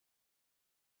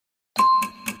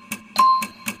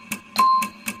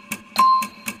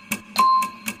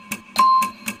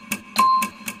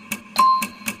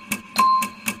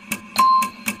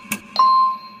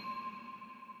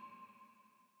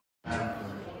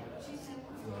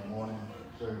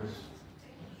service.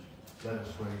 Let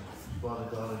us pray. Father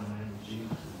God, in the name of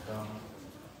Jesus, we come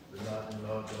realizing,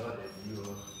 Lord God, that you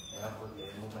are Alpha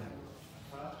and Omega.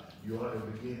 You are the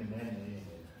beginning and the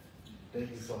end.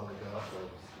 Thank you, Father God, for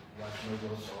watching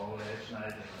over us all last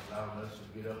night and allowing us to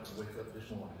get up and wake up this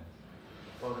morning.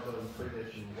 Father God, we pray that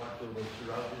you watch over us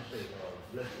throughout this day, God.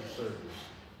 Bless the service.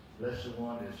 Bless the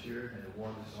one that's here and the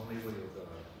one that's on their way, oh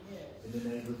God. In the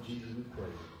name of Jesus we pray.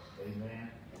 Amen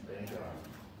and thank God.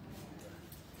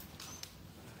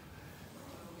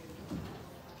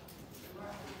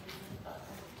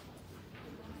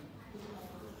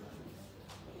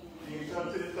 You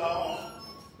come to the song.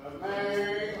 The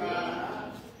main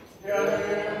man, tell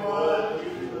him what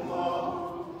you want.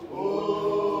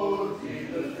 Oh,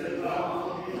 Jesus is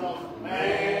on the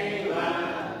main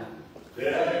line.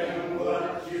 Tell him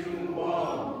what you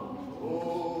want.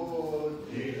 Oh,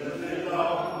 Jesus is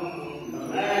on the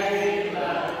main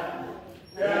line.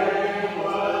 Tell him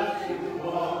what you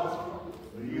want.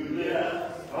 You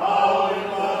just call him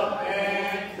up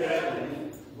and tell him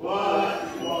what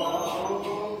you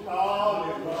want. Call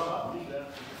him up.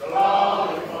 Call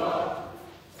him up.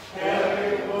 Tell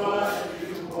him what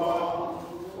you want.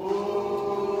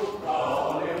 Oh,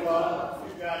 call him up.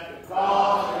 You got to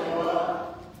call him up.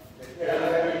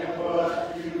 Tell him what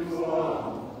you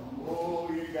want.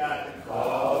 Oh, you got to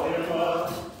call him up.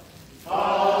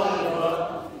 Call him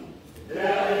up.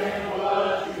 Tell him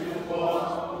what you want.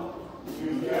 You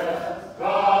just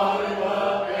call him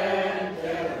up and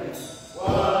tell him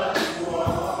what you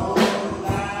want. Oh,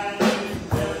 line is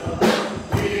just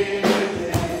give it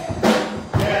in.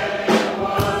 Tell him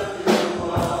what you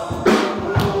want.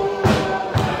 Oh,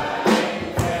 line is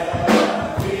just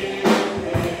give it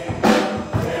in.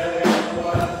 Tell him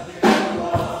what you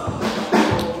want. Oh,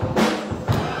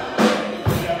 line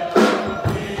is just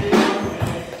give it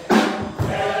in.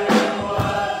 Tell him what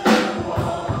you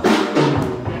want.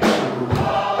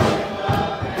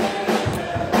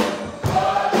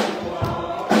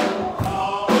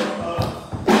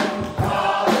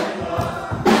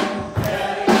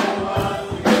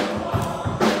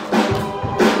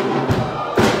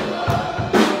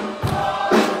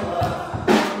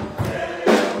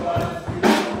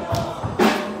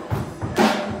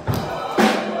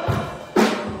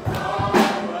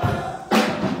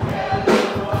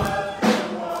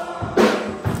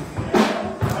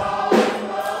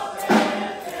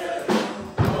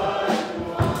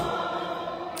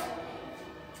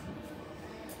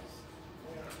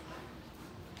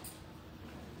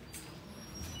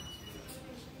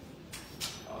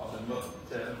 Call him up,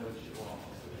 tell him what you want.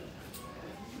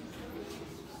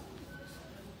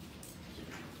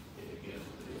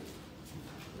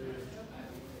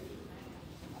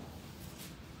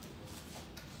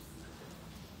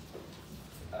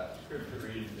 Scripture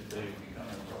reading today will be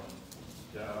coming from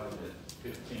John, the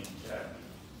 15th chapter,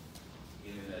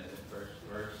 beginning at the first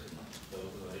verse, and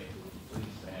those who are able,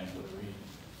 please stand for the reading.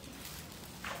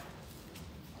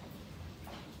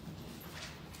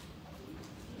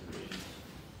 It reads,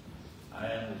 I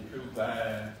am the true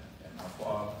vine, and my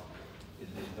Father is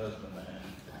the husbandman.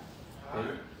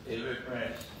 Every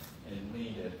branch in me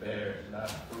that bears not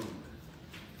fruit,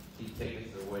 he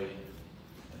taketh away,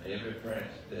 and every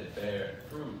branch that bears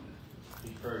fruit, he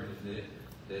purges it,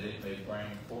 that it may bring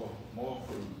forth more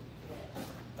fruit.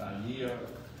 Now ye are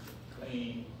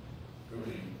clean through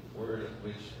the word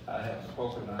which I have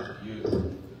spoken unto you.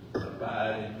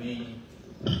 Abide in me,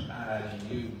 and I in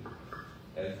you.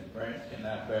 As the branch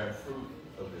cannot bear fruit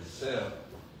of itself,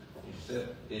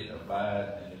 except it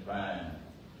abide in the vine.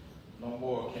 No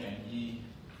more can ye,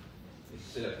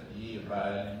 except ye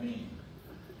abide in me.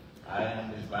 I am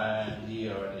the vine, ye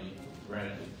are the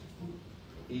branches.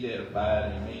 He that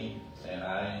abide in me, and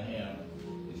I in him,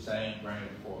 the same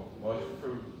bringeth forth much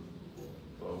fruit.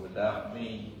 For without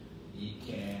me ye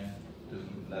can do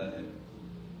nothing.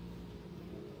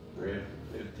 Read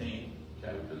 15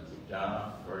 chapter of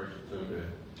John, verse to the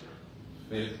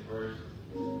 5th verse.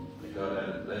 May God add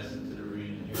a blessing to the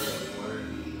reading here of the word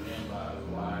and by the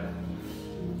wise.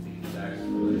 These acts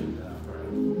related to our prayer.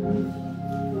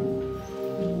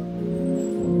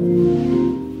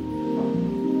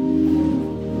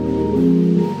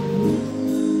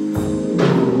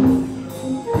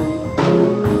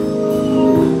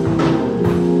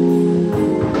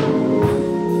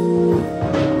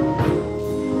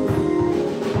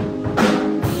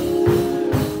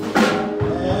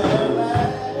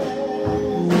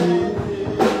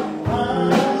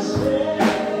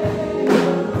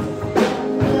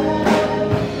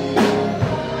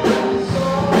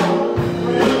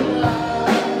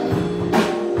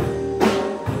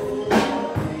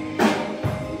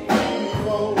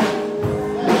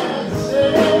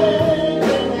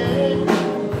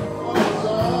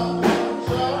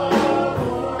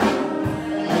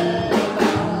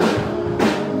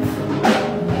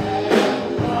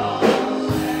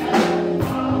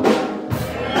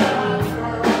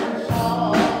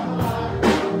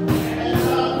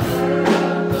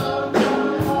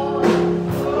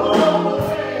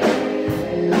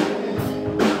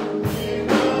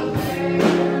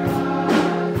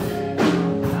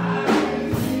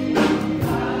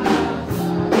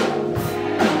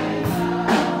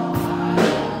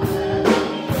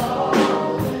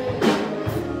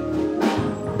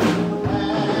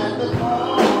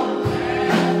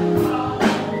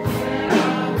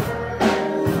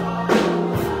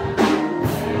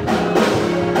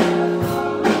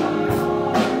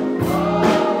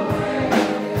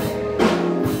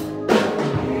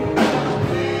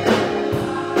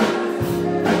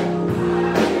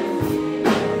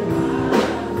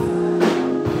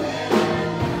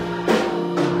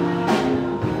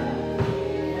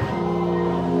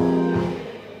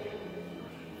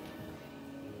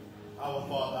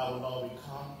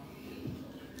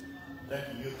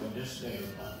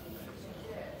 everyone.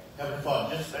 Heavenly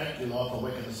Father, just thank you, Lord, for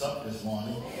waking us up this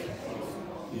morning.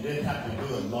 You didn't have to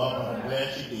do it, Lord, but I'm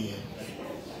glad you did.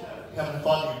 Heavenly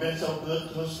Father, you've been so good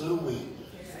to us through the week,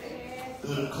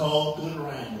 through the cold, through the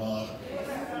rain, Lord.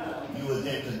 You were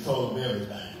in control of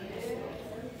everything.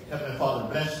 Heavenly Father,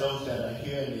 bless those that are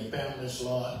here and their families,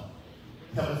 Lord.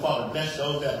 Heavenly Father, bless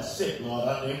those that are sick, Lord,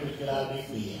 unable to get out of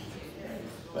their bed.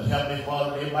 But Heavenly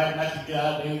Father, they might not get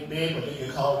out of their bed, but they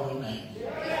can call your name.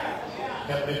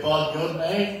 Heavenly Father, your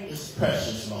name is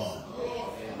precious, Lord.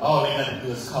 All they got to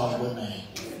do is call your name.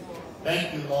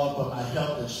 Thank you, Lord, for my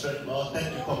health and strength, Lord.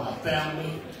 Thank you for my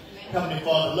family. Heavenly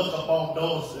Father, look upon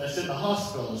those that's in the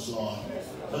hospitals, Lord.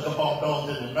 Look upon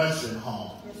those in the nursing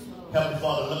home. Heavenly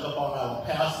Father, look upon our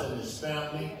pastor and his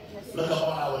family. Look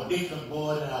upon our deacon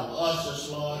board and our ushers,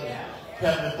 Lord.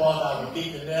 Heavenly Father, our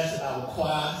deaconess and our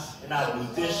choirs and our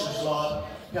musicians, Lord.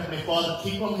 Heavenly Father,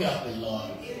 keep them healthy,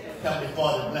 Lord. Heavenly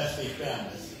Father, bless their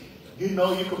families. You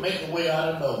know you can make a way out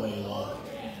of no way, Lord.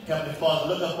 Heavenly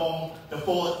Father, look upon the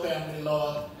Ford family,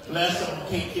 Lord. Bless them and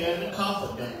take care and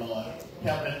comfort them, Lord.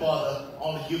 Heavenly Father,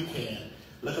 only you can.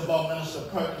 Look upon Minister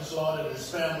Perkins, Lord, and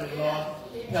his family, Lord.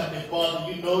 Heavenly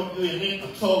Father, you know you're in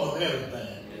control of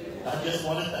everything. I just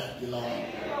want to thank you, Lord.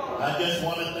 I just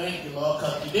want to thank you, Lord,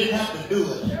 because you didn't have to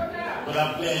do it, but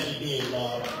I'm glad you did,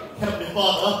 Lord. Heavenly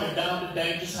Father, up and down the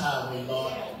dangerous highway,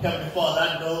 Lord. Heavenly Father,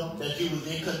 I know that you was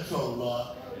in control, Lord.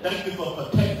 Thank you for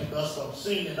protecting us from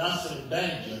seen and unseen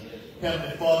danger.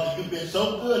 Heavenly Father, you've been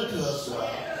so good to us, Lord.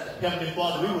 Heavenly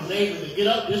Father, we was able to get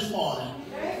up this morning,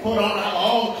 put on our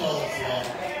own clothes, Lord,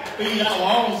 feed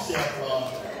our own self, Lord,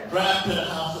 drive to the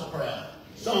house of prayer.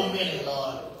 So many,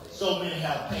 Lord, so many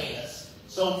have passed.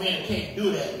 So many can't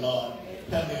do that, Lord.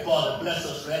 Heavenly Father, bless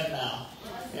us right now.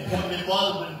 And Heavenly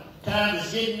Father, when time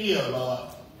is getting near, Lord,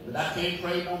 but I can't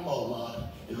pray no more, Lord,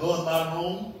 to go in my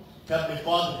room, Heavenly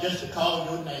Father, just to call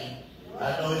your name.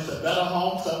 I know it's a better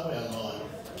home somewhere, Lord,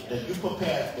 that you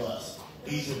prepared for us.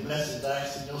 These are blessings I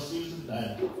ask in your season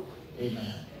name.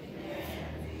 Amen.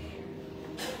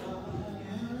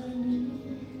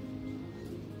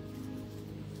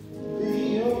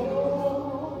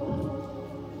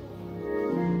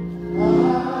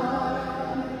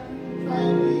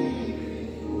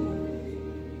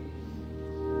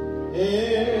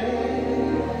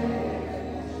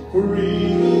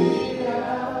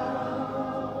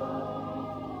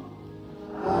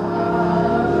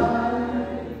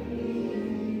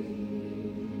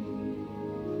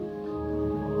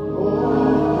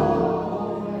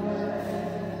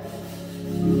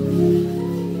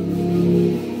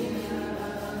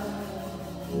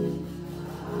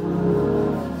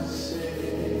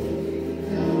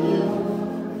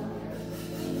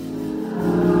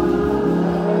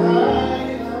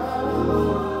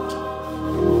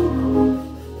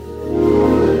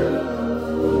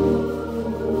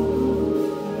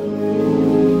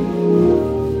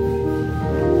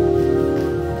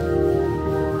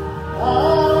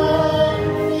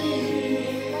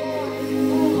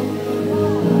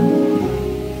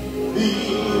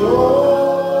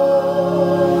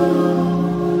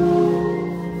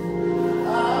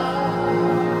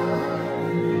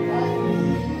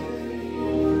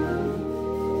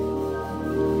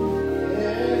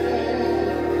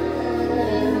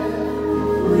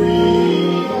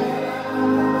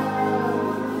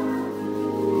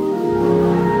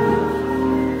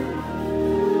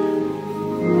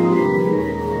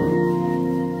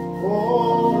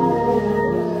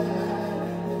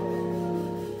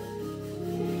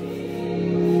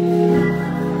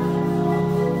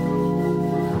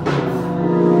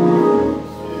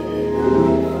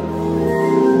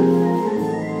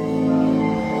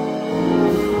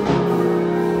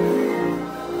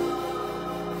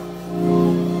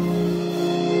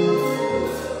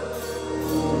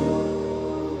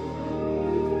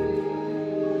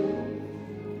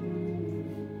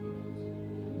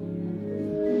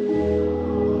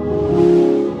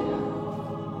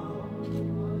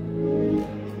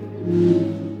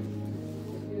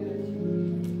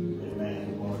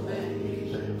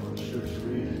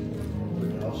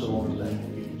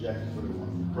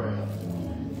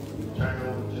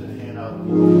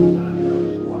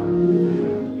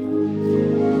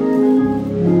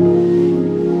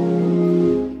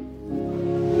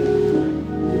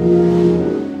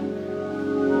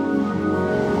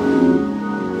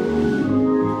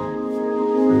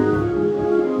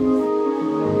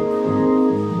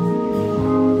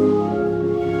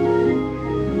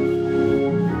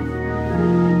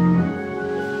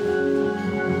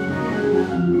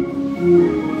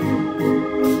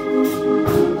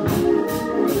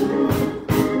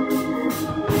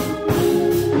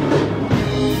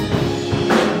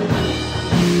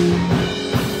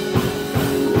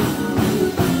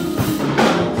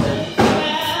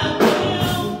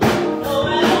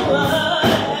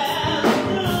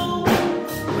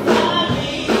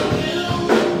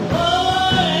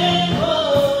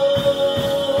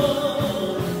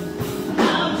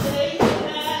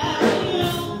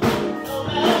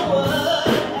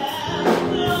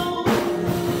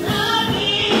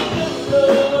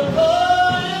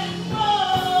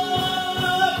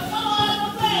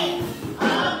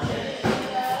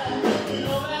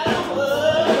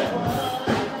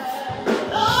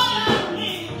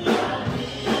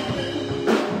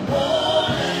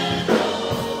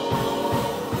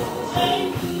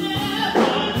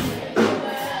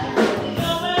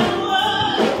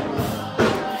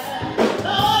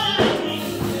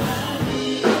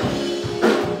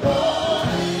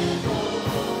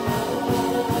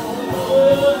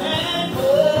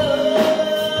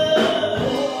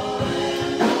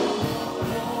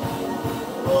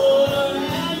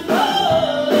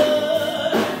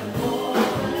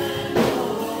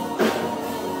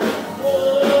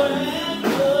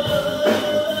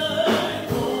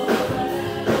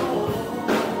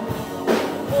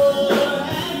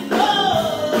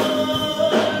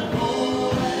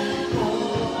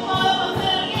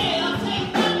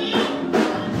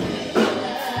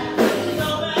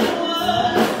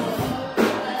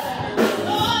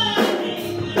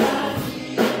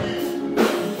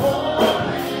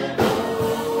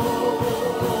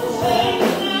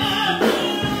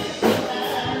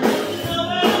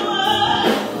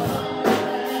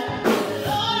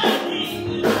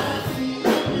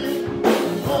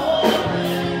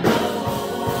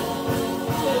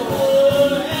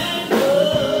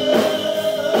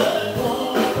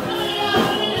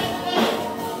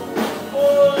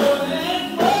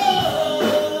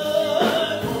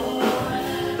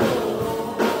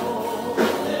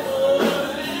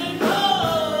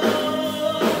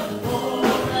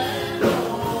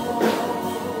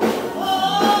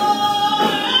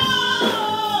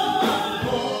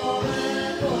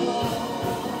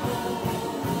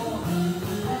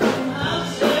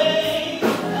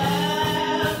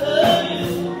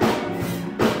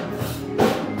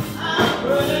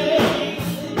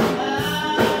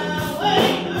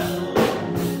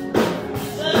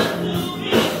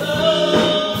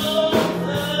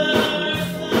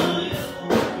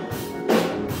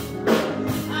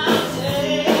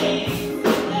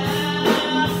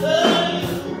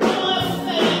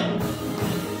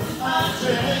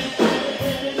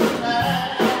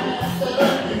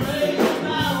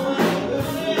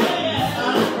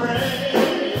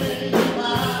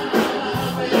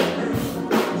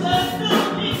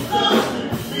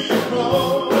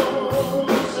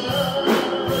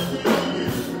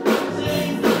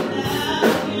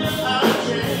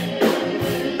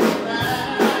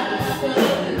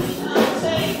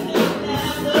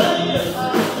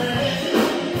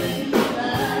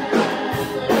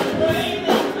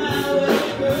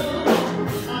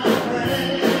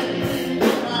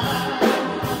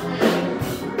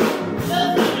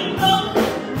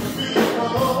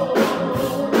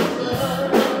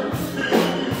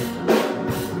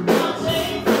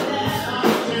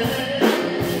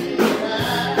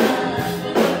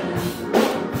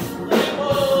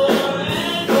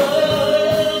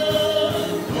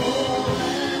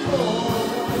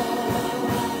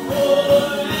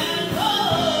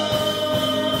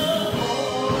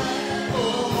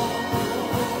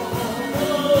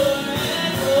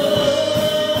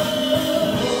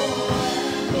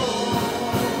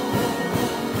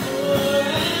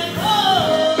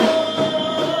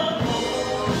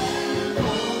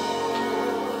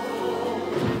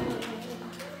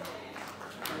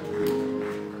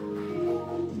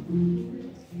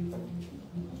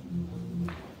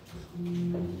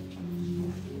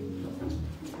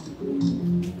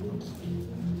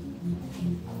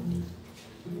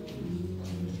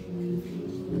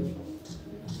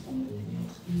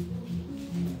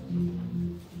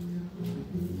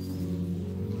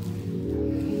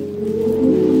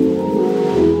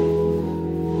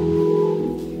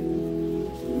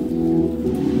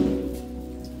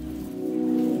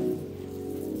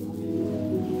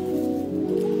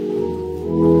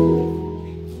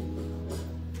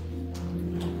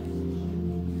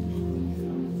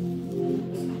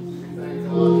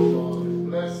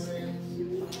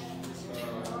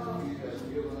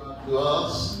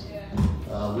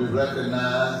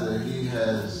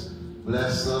 has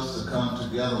blessed us to come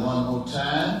together one more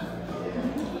time.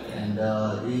 And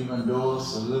even though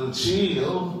it's a little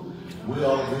chill, we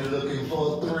ought to be looking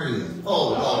for a thrill. Oh,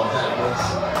 Lord have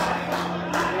mercy.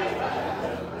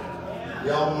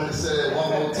 Y'all want me to say it one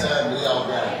more time, but y'all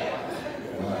got it.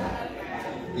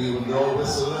 Even though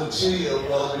it's a little chill, we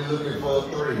ought to be looking for a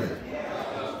thrill.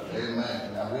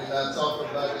 Amen. Now, we're not talking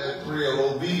about that thrill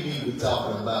old BB was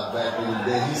talking about back in the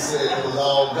day. He said it was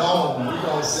all gone. We're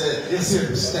going to say it's here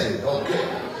to stay, okay?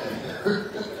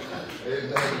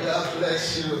 Amen. God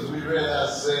bless you as we ready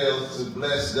ourselves to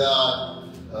bless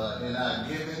God in our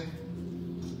giving.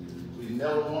 We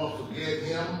never want to forget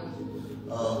him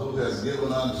who has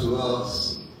given unto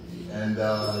us. And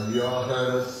you all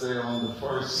heard us say on the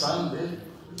first Sunday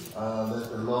that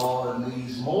the Lord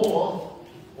needs more.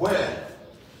 Where?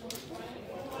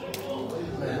 Wait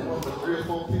a minute, what, the 3 or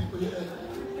 4 people here?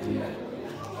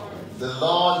 The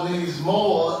Lord needs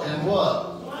more and what?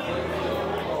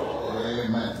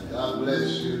 Amen. God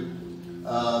bless you.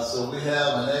 So we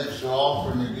have an extra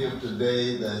offering to give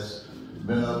today that's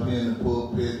been up here in the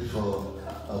pulpit for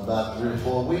about 3 or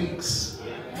 4 weeks.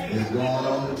 It's going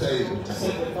on the table today.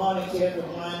 Say good morning to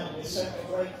everyone. We're certainly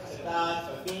grateful to God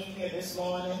for being here this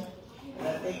morning. And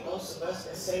I think most of us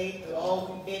can say through all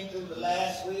we've been through the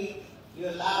last week, you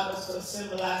allowed us to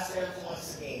assemble ourselves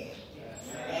once again.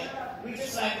 And we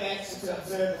just like to ask you to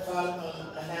observe the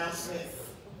following announcement.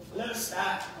 Let us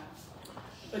stop.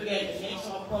 Again, the next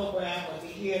program will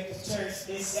be here at the church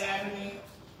this Saturday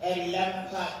at 11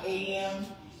 o'clock a.m.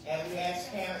 And we ask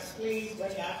parents, please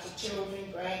bring out your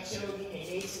children, grandchildren, your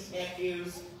nieces,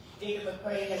 nephews. Deacon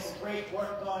McCray has a great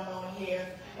work going on here,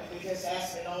 and we're just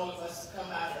asking all of us to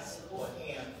come out and support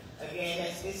him. Again,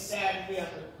 that's this Saturday on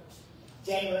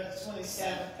January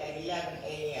 27th at 11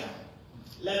 a.m.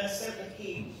 Let us certainly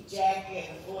keep Jackie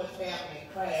and the Ford family in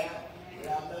prayer. We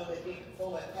all know that Deacon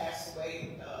Ford passed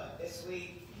away this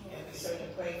week, and we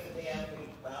certainly pray for them.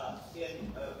 We've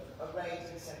been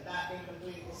arrangements have not been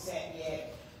completely set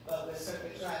yet, but we're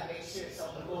certainly trying to make sure it's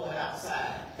on the board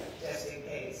outside, just in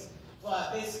case. For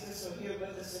our visitors who are here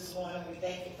with us this morning, we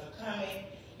thank you for coming.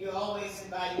 You're always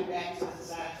invited back to the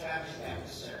Zion Travelers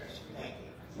Baptist Church. Thank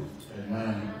you.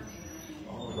 Amen.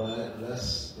 All right,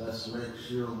 let's make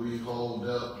sure we hold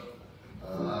up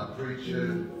our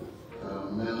preacher,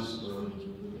 Minister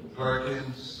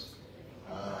Perkins.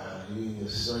 He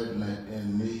is certainly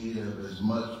in need of as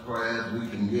much prayer as we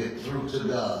can get through to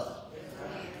God.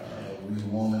 We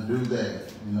want to do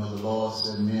that. You know, the Lord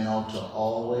said men ought to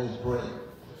always pray.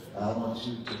 I want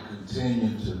you to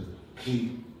continue to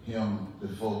keep him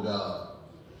before God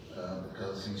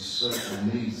because he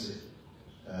certainly needs it.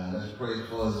 Let's pray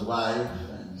for his wife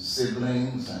and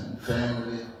siblings and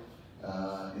family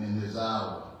in his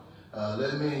hour.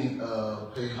 Let me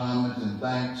pay homage and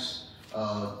thanks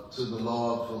to the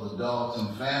Lord for the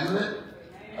Dalton family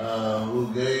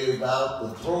who gave out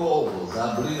the throwovers.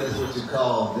 I believe that's what you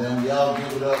call them. Y'all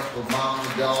give it up for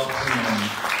Mama Dalton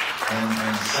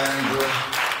and Sandra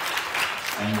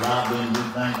and Robin.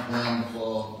 We thank them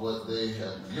for what they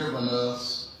have given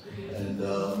us. And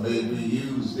maybe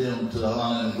use them to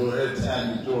honor and go every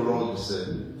time you throw it on, you say,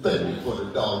 thank you for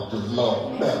the Dalton,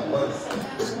 Lord. Have mercy.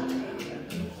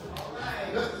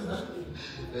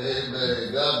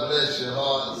 Amen. God bless your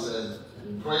hearts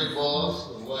and pray for us.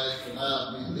 The wife and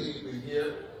I will be leaving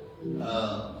here,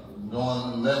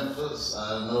 going to Memphis.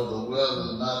 I know the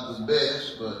weather's not the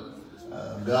best,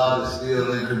 but God is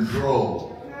still in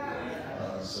control.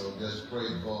 So just pray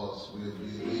for us. We'll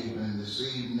be leaving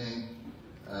this evening.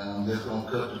 I'm just going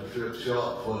to cut the trip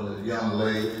short for the young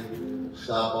lady.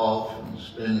 Stop off and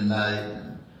spend the night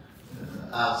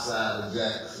outside of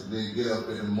Jackson, then get up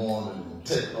in the morning and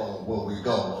take off where we're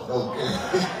going, okay?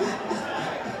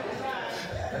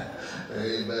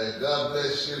 Amen. God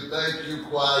bless you. Thank you,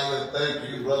 choir. Thank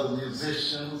you, brother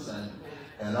musicians,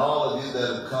 and all of you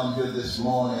that have come here this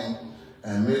morning.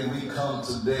 And may we come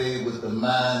today with the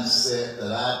mindset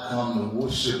that I come to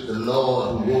worship the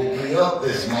Lord who woke me up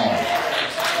this morning.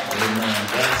 Amen.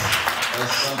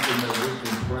 That's something that we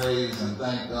can praise and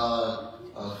thank God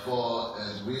for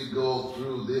as we go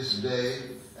through this day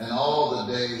and all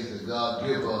the days that God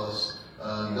give us.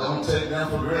 Don't take them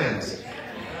for granted.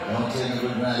 Don't take them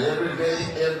for granted.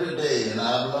 Every day. And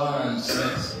I've learned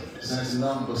since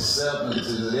number 70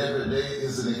 that every day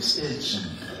is an extension.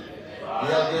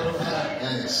 Y'all give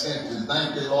an extension.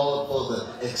 Thank you, Lord, for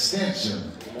the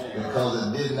extension because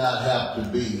it did not have to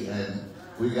be. And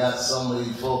We got some of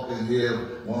these folk in here.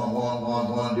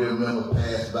 One dear member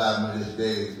passed by me this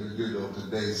day,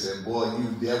 today said, boy,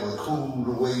 that was cool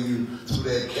the way you threw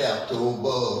that cap to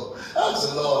above. I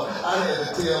said, Lord, I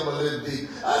had to tell Melinda,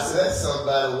 I said, that's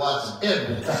somebody watching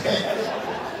everything.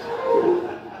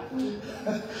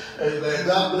 Amen.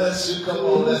 God bless you. Come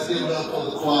on, let's give it up for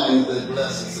the choir that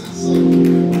bless us and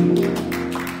sing.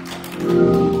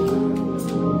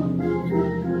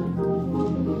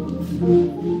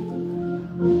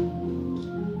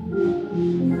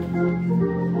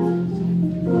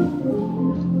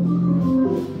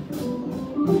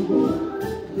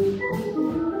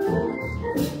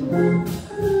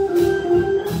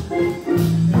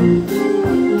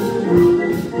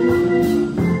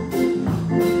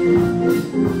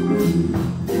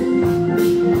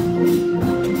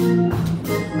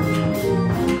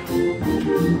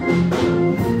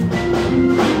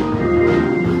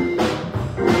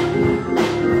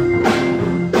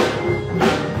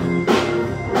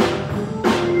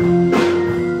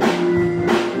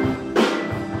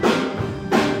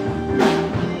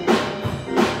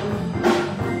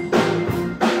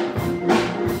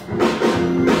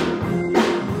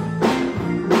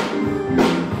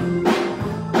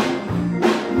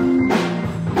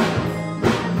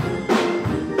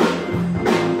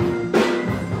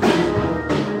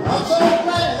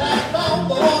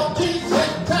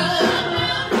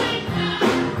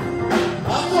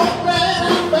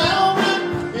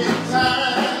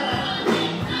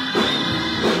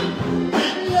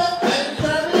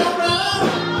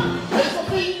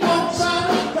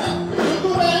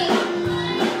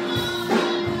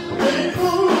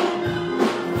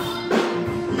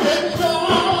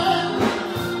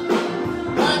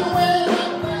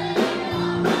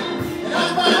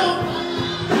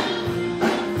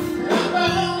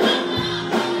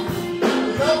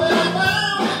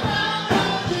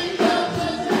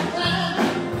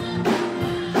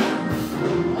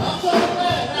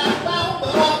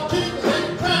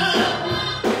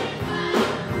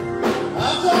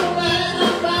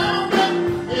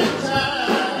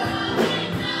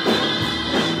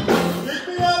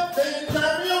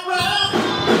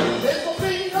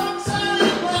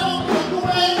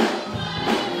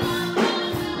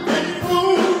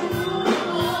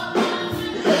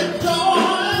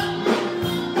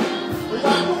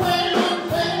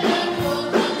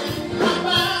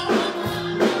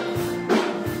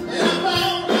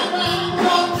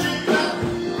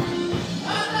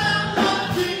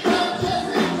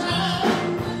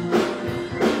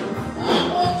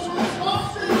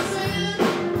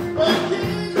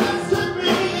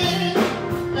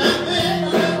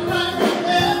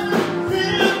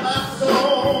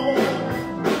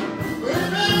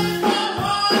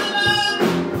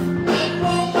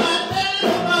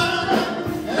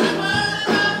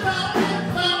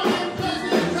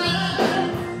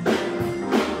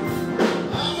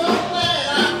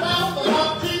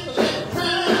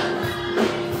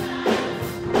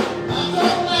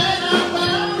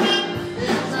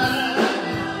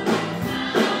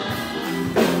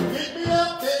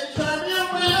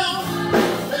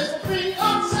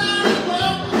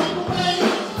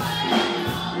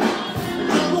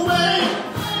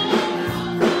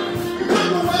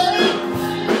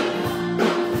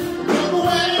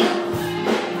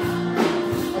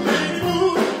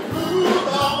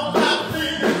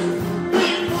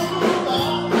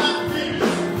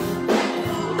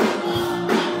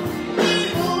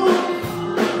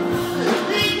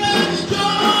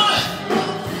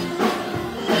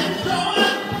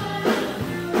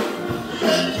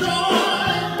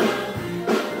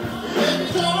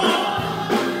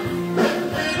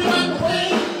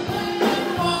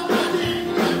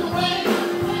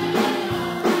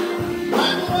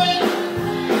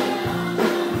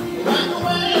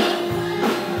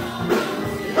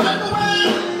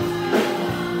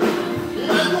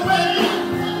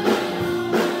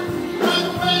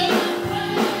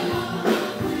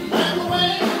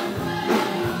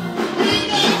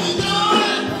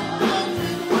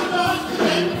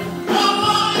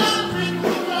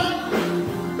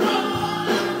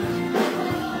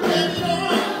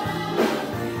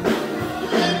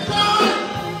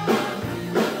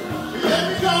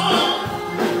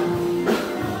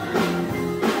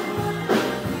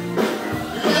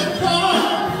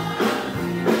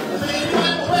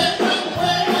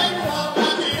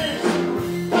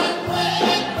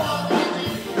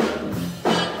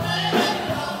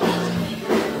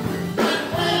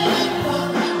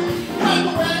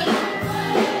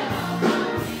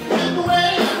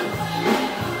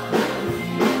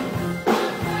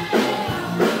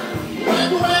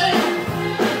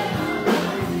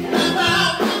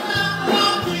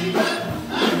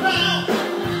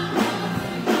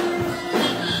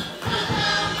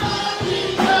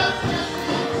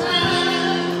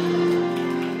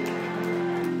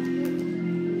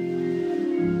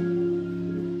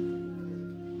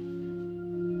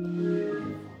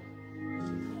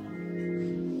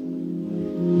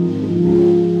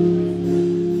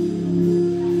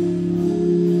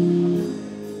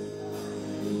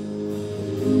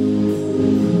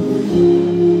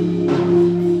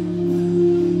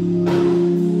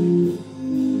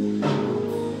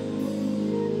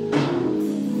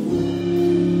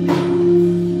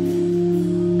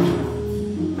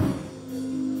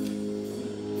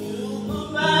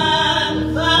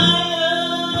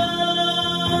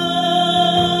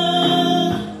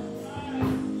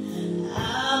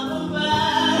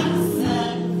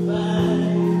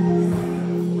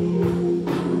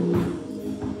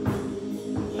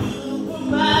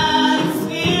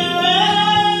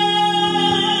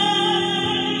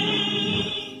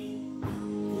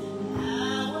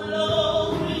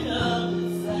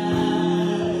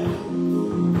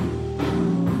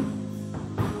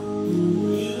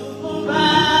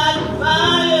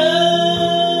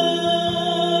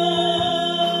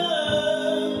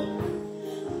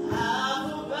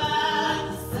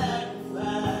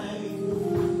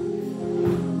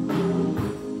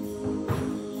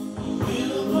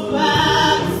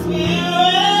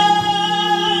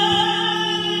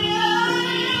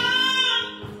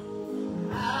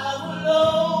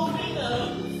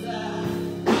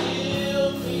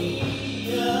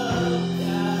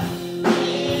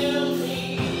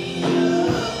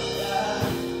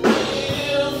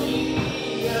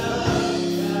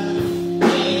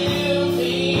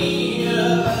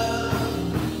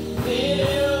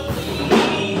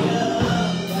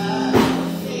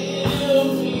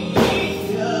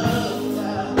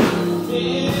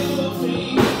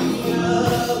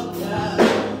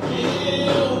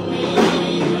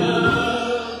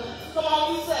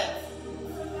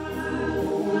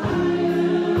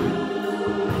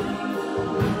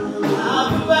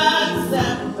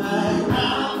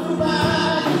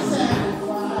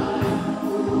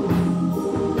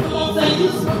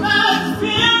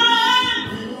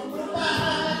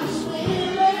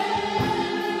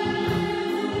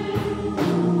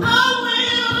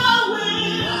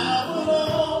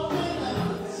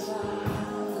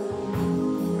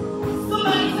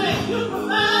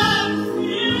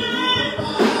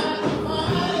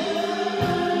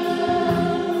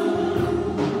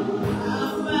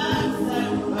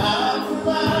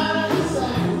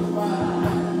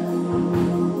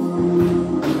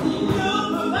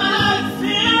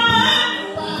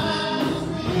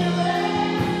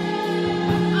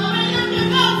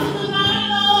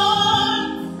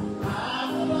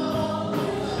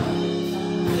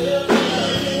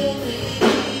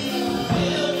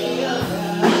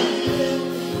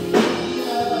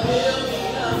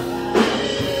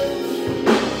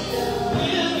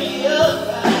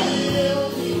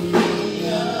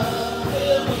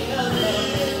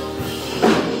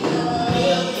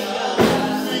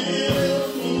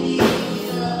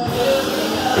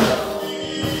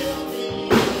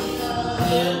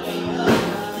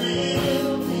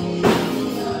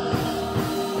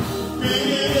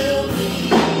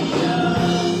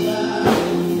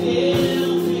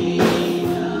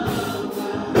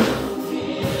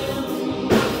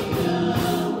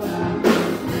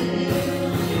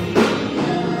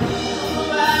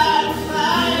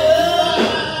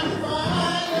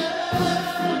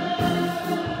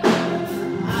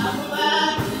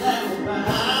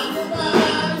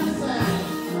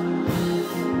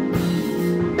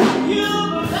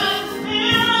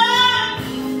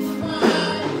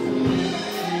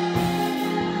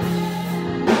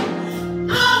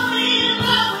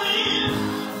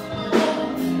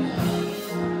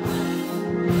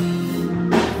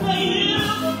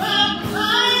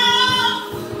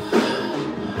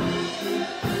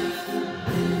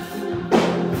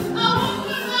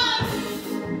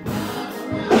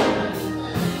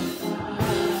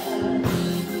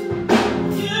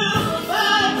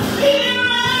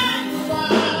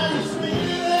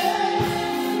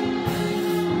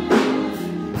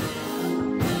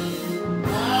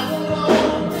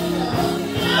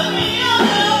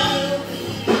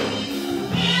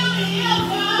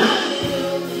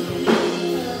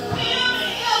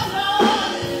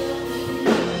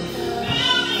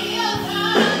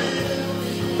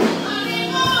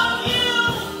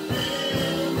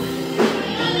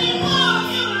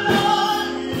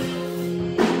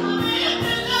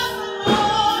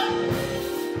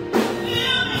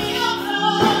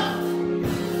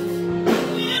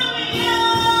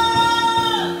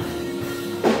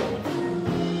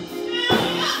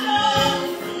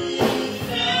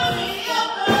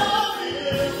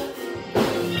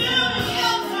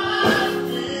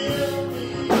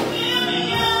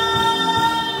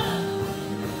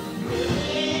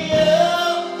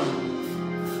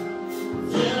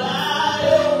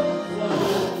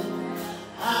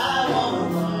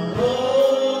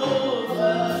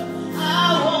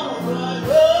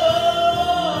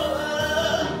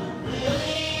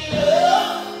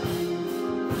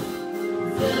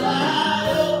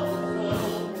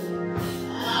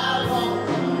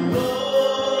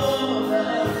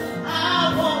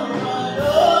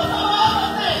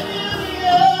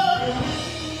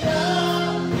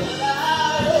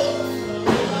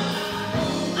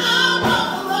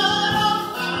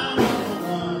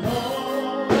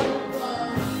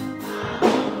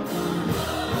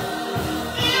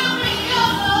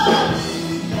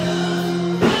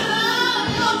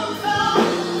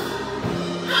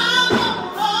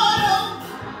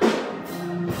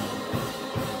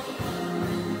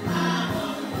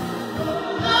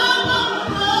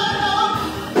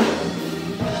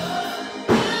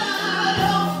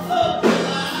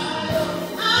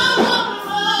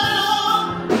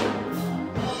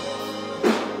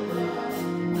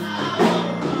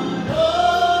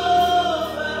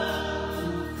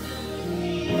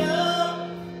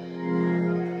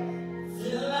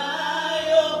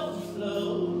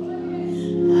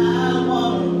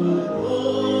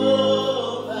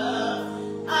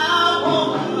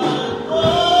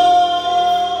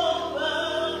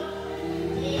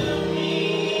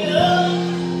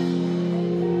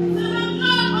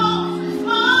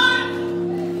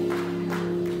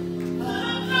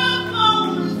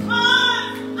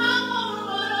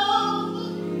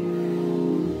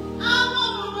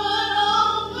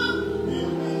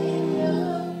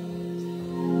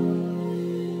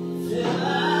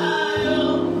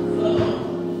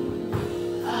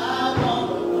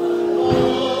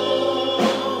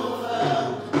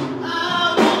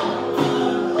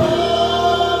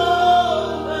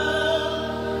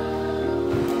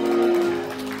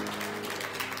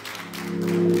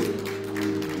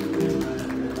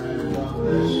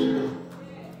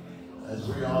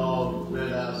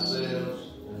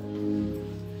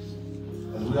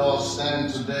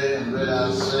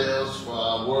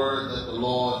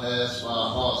 our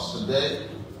hearts today.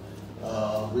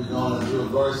 We're going to do a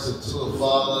verse or two.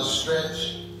 Father,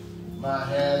 stretch my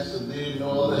hands to thee,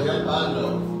 no other help I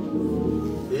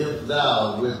know. If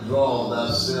thou withdraw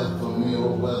thyself from me,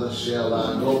 oh, whither shall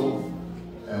I go?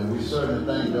 And we certainly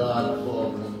thank God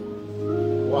for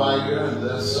the choir and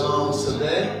their songs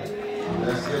today.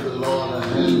 Let's give the Lord a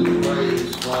hand of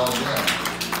praise for them.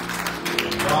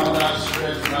 Father, I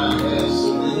stretch my hands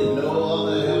to thee, no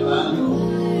other help I know.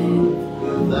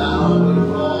 If thou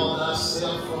withdraw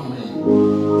thyself from me, oh,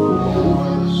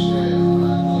 whither shall I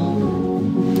go?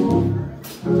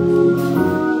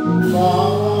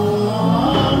 Father,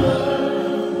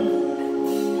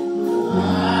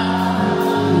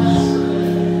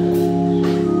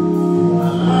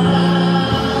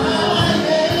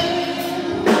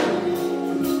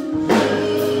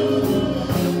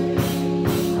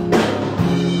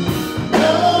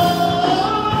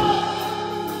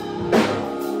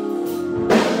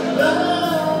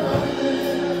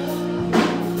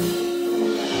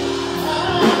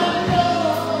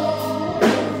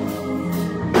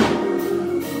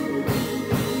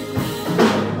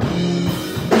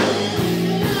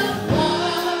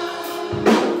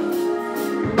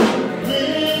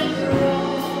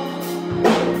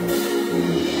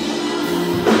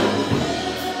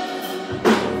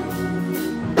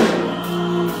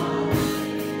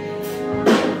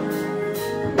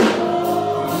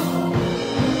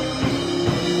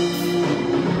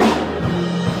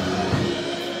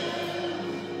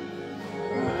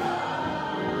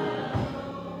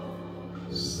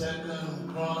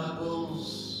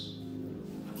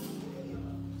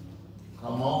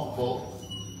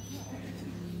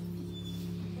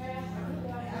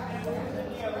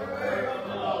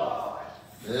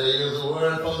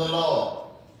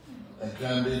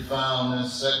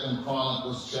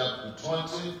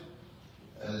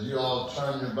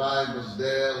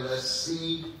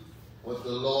 what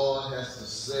the Lord has to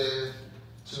say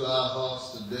to our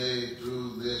hearts today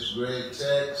through this great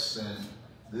text. And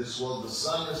this was the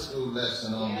Sunday school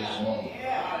lesson on this morning.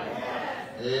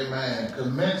 Amen.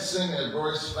 Commencing at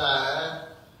verse 5,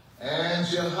 and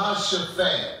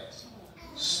Jehoshaphat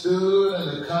stood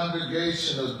in the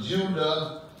congregation of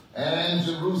Judah and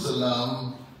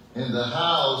Jerusalem in the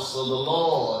house of the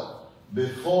Lord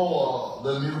before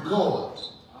the new court.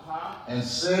 And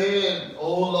said,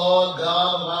 O Lord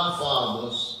God of our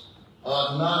fathers,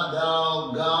 art not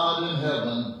thou God in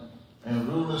heaven, and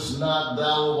rulest not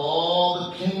thou of all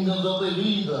the kingdoms of the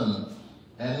heathen,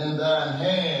 and in thine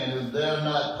hand is there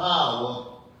not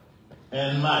power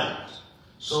and might,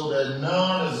 so that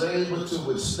none is able to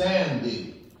withstand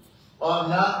thee? Art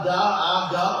not thou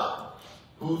our God,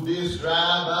 who didst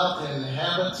drive out the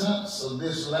inhabitants of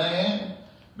this land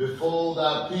before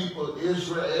thy people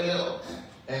Israel,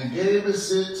 and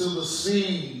gavest it to the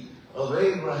seed of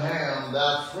Abraham,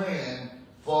 thy friend,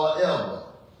 forever?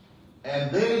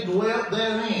 And they dwelt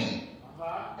therein,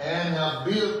 and have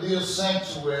built thee a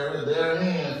sanctuary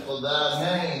therein for thy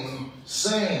name,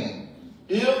 saying,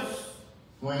 if,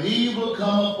 when evil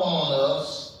come upon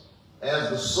us, as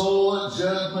the sword,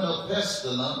 judgment, or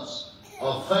pestilence,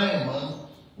 or famine,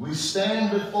 we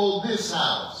stand before this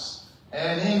house,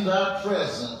 and in thy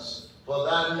presence, for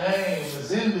thy name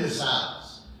is in this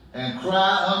house, and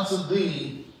cry unto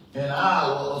thee in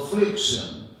our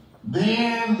affliction,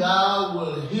 then thou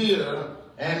wilt hear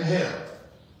and help.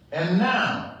 And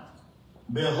now,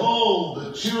 behold,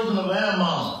 the children of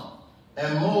Ammon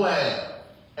and Moab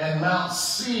and Mount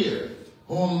Seir,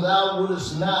 whom thou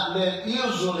wouldest not let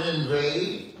Israel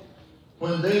invade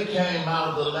when they came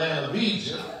out of the land of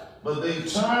Egypt, but they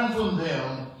turned from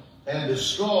them and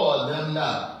destroyed them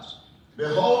not.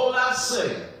 Behold, I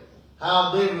say,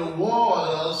 how they reward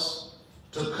us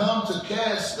to come to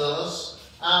cast us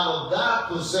out of thy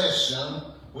possession,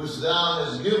 which thou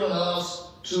hast given us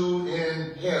to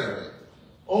inherit.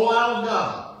 O our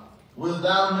God, wilt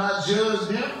thou not judge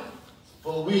them?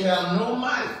 For we have no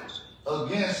might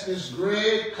against this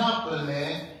great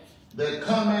company that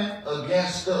cometh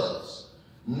against us.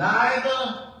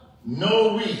 Neither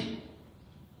know we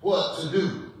what to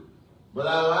do, but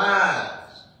our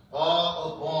eyes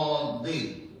are upon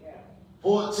thee.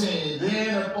 14,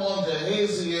 then upon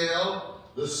Jehaziel,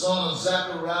 the son of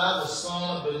Zechariah, the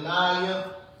son of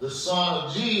Benaiah, the son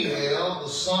of Jeiel, the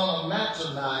son of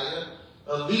Mattaniah,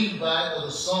 a Levite of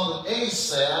the son of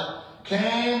Asaph,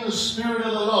 came the Spirit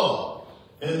of the Lord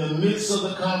in the midst of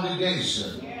the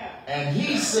congregation. And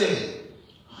he said,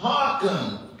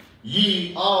 hearken,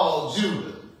 ye all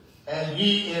Judah, and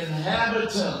ye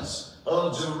inhabitants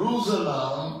of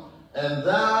Jerusalem, and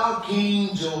thou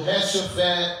King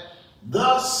Jehoshaphat,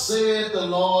 thus saith the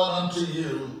Lord unto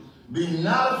you, Be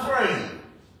not afraid,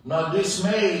 nor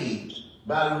dismayed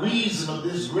by reason of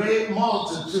this great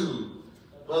multitude.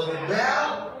 For the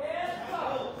battle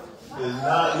is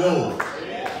not yours,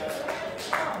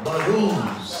 but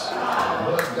whose?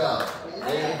 But God.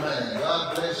 Amen.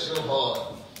 God bless your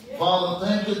heart. Father,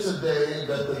 thank you today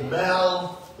that the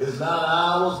battle is not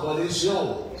ours, but it's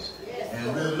yours.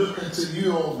 And we're looking to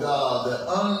you, oh God, the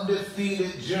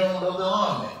undefeated general of the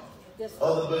army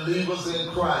of the believers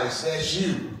in Christ. That's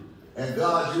you. And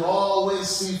God, you always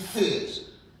see fit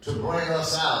to bring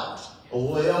us out of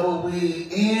wherever we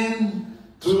in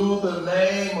through the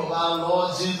name of our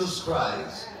Lord Jesus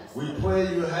Christ. We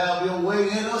pray you have your way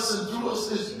in us and through us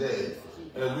this day.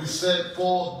 And we set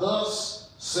forth,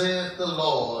 thus saith the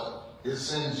Lord.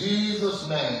 It's in Jesus'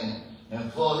 name,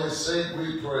 and for his sake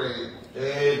we pray.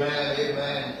 Amen,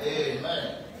 amen,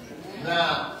 amen.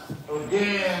 Now,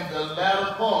 again, the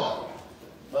latter part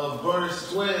of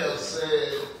verse 12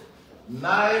 says,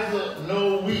 neither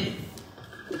know we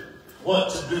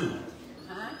what to do,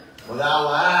 but our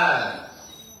eyes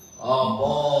are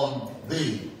upon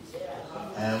thee.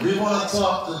 And we want to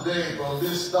talk today from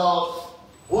this thought,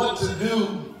 what to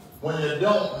do when you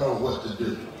don't know what to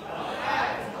do.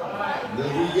 Did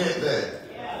we get that?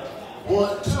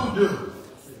 What to do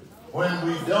when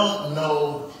we don't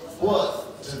know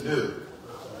what to do.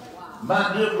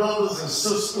 My dear brothers and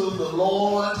sisters, the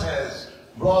Lord has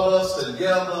brought us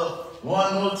together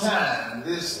one more time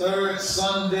this third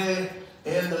Sunday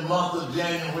in the month of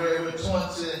January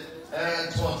 20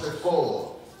 and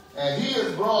 24. And he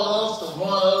has brought us to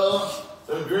one of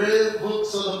the great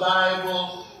books of the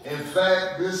Bible. In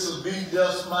fact, this will be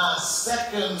just my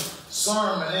second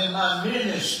sermon in my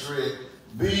ministry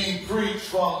being preached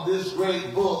from this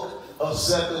great book of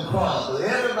 2 Chronicles.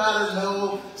 Everybody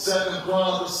knows 2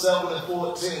 Chronicles 7 and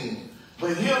 14.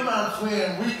 But here, my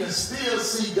friend, we can still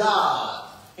see God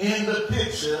in the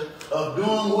picture of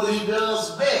doing what he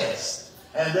does best,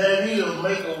 and that he'll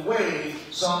make a way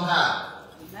somehow.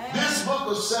 This book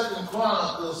of 2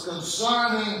 Chronicles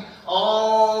concerning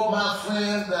all my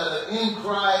friends that are in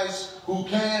Christ who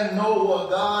can know what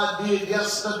God did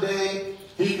yesterday,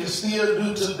 he can still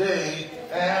do today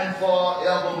and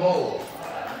forevermore.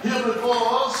 Here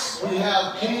before us we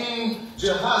have King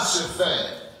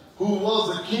Jehoshaphat, who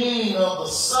was the king of the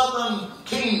southern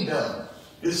kingdom.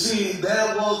 You see,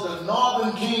 there was the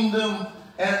northern kingdom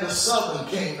and the southern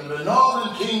kingdom. The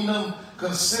northern kingdom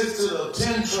consisted of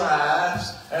 10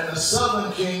 tribes, and the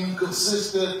southern kingdom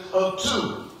consisted of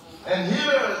 2. And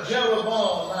here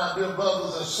Jeroboam, my dear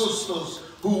brothers and sisters,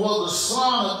 who was the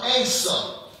son of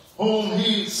Asa, whom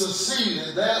he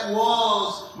succeeded. That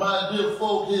was, my dear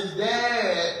folk, his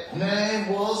dad's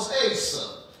name was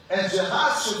Asa. And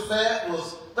Jehoshaphat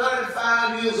was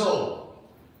 35 years old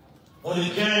when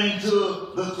he came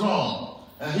to the throne.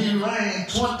 And he reigned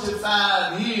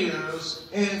 25 years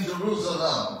in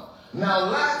Jerusalem. Now,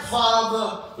 like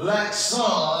father, like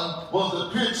son, was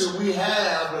the picture we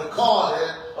have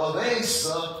recorded of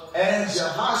Asa and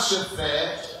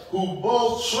Jehoshaphat, who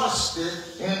both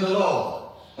trusted in the Lord.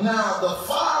 Now, the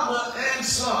father and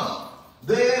son,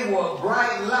 they were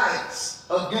bright lights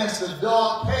against the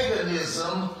dark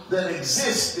paganism that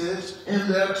existed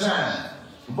in their time.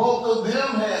 Both of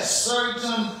them had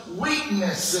certain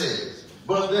weaknesses,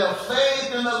 but their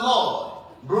faith in the Lord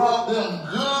brought them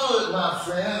good, my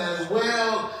friend, as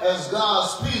well as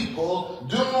God's people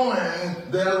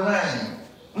during their reign.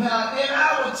 Now, in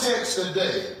our text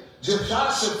today,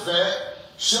 Jehoshaphat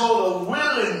showed a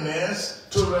willingness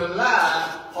to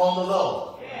rely on the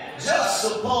Lord. Just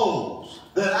suppose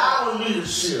that our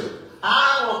leadership,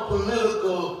 our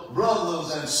political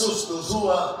brothers and sisters who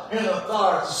are in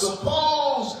authority,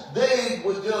 suppose they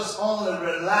would just only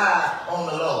rely on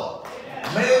the Lord.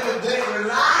 Maybe if they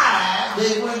relied,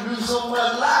 they wouldn't do so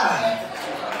much lying.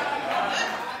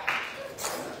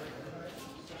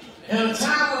 In a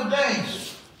time of danger,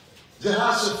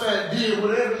 Jehoshaphat did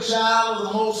what every child of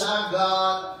the Most High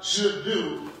God should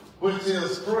do, which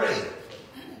is pray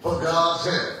for God's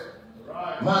help.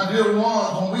 Right. My dear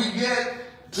one, when we get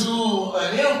to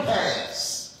an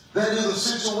impasse, that is a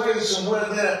situation where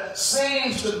there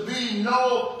seems to be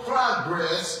no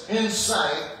progress in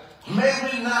sight, may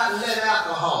we not let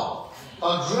alcohol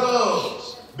or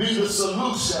drugs be the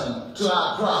solution to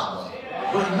our problem,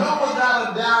 but know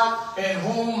without a doubt in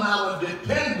whom our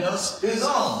dependence is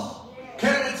on.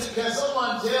 Can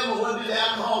someone tell me, what did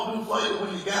alcohol do for you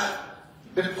when you got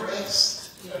depressed?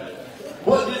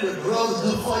 What did the drugs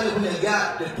do for you when you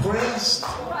got depressed?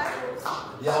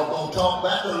 Y'all gonna talk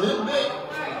back a little bit?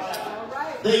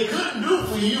 They couldn't do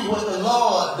for you what the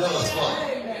Lord does for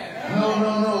you.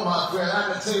 No, my friend.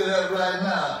 I can tell you that right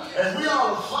now. And we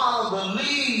ought to follow the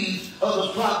lead of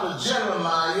the prophet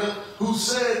Jeremiah, who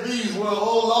said these words,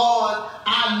 "O Lord,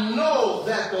 I know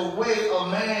that the way a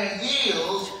man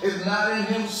is not in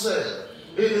himself.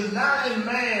 It is not in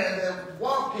man that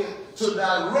walketh to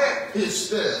direct his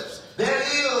steps. That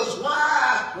is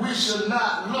why we should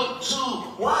not look to,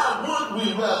 why would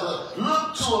we rather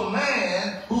look to a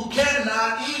man who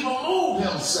cannot even move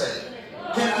himself,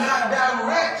 cannot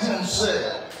direct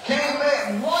himself, can't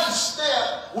make one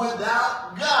step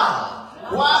without God?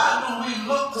 Why do we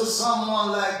look to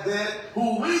someone like that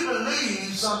who we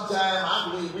believe sometimes, I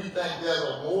believe we think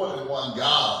there's more than one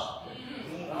God?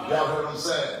 Y'all heard what I'm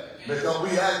saying? Because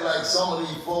we act like some of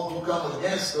these folk who come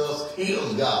against us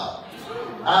is God.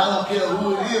 I don't care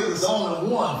who it is, it's only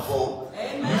one folk.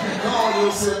 Amen. You can call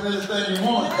yourself anything you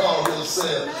want to call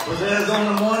yourself, but there's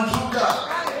only one true God.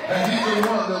 And he's the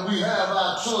one that we have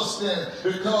our trust in,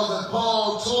 because as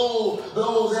Paul told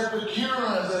those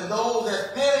Epicureans and those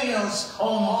Athenians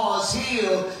on Mars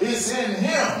Hill, it's in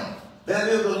him, that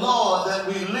is the Lord, that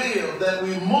we live, that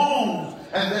we move,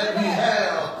 and that we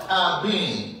have our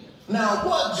being. Now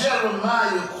what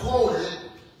Jeremiah quoted,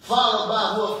 followed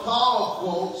by what Paul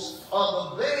quotes, are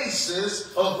the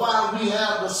basis of why we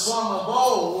have the song of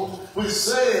old, which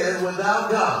said, without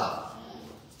God,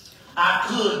 I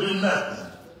could do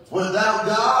nothing. Without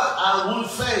God, I would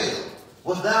fail.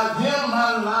 Without him,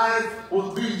 my life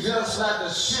would be just like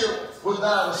a ship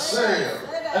without a sail.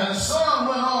 And the song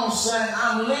went on saying,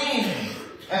 I'm leaning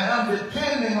and I'm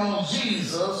depending on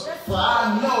Jesus, for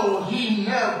I know he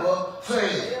never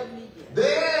failed.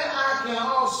 Then I can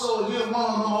also hear one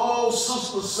of them old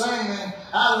sisters singing,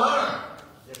 I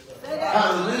learned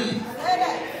how to lean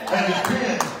and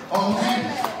depend on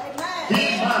Jesus.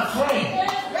 He's my friend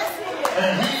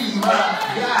and he's my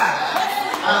guide.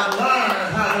 I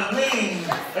learned how to lean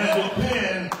and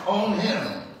depend on him.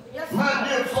 My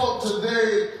dear folk,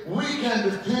 today we can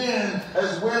depend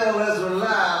as well as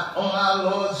rely on our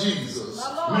Lord Jesus.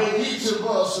 May each of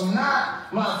us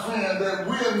not, my friend, that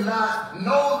we're not,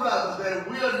 no rather, that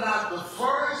we're not the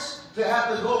first to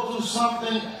have to go through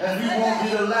something and we won't be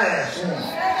the last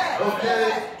one.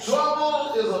 Okay?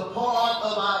 Trouble is a part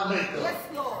of our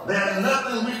makeup. There's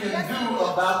nothing we can do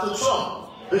about the trouble.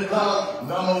 Because,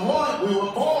 number one, we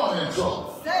were born in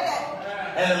trouble.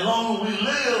 And as long as we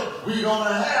live, we're going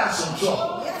to have some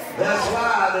trouble. That's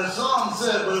why the song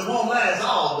said, but it won't last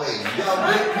always.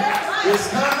 Y'all get me? It's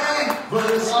coming, but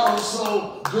it's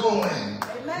also going.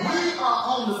 We are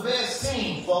on the best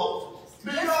team, folks.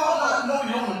 Do you all know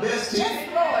you're on the best team?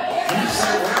 You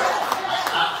say, well,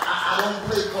 I don't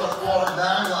play for the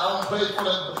 49ers, I don't play for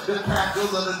the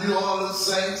Packers or the New Orleans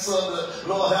Saints or the,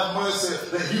 Lord have mercy,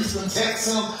 the Houston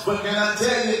Texans. But can I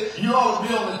tell you, you ought to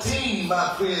be on the team,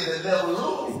 my friend, that never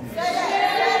lose.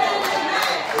 Amen.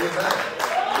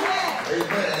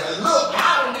 Amen. And look,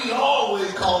 how do we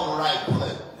always call the right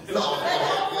play?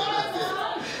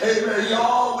 Amen. You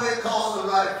always call the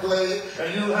right play,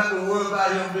 and you don't have to worry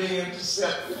about him being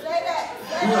intercepted. You don't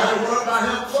have to worry about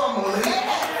him fumbling.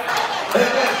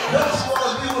 Amen. That's why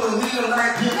we would have leader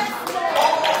like him.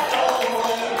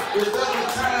 If every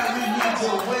time we need to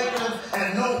awaken and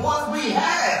know what we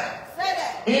have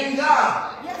in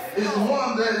God is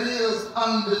one that is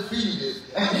undefeated.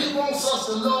 And he wants us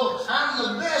to know I'm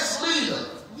the best leader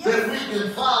that we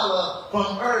can follow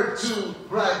from earth to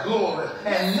bright glory.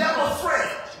 And never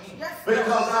fret. Because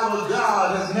our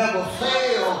God has never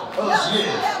failed us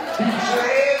yet. He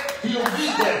said he'll be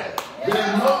there.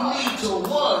 There's no need to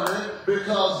worry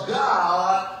because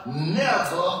God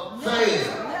never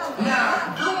failed.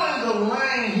 Now, during the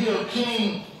reign here of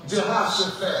King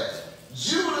Jehoshaphat,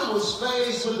 Judah was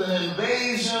faced with an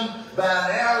invasion by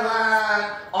an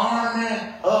allied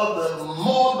army of the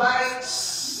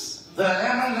Moabites, the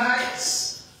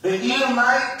Ammonites, the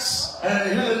Edomites,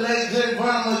 and here the late J.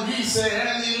 Brown McGee said,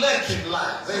 and the electric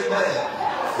lights. Amen.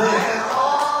 They had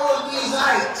all of these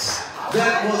ites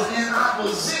that was in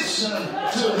opposition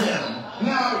to him.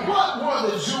 Now, what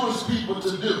were the Jewish people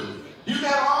to do? You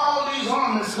got all these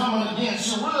armies coming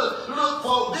against you. Look,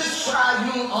 for this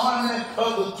triune army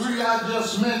of the three I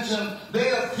just mentioned, they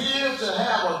appear to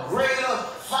have a greater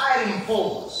fighting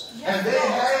force. And they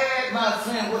had, my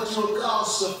friend, what you would call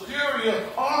superior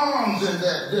arms in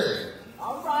that day.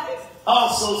 All right.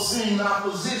 Also seeing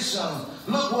opposition.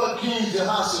 Look what King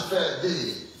Jehoshaphat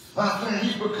did. My friend,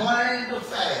 he proclaimed a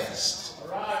fast.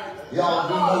 Y'all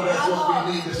do know that's what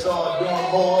we need to start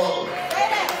doing more.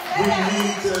 We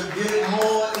need to get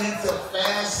more into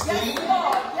fasting.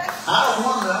 I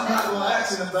wonder, I'm not going to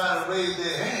ask anybody to raise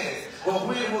their hand, but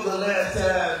when was the last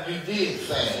time you did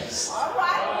fast? All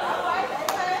right.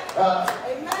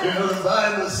 You know, the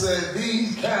Bible said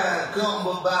these kind come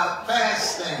about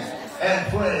fasting and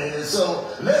praying.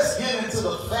 So let's get into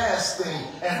the fasting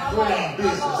and praying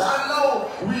business. I know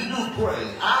we do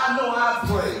pray. I know I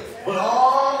pray. But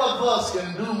all of us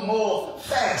can do more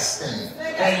fasting.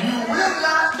 And you will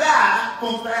not die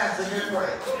from fasting and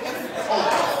praying.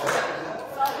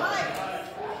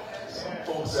 Some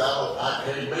folks say, I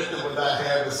can't make it without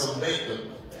having some bacon.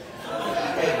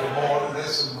 Every morning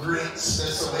there's some grits,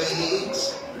 there's some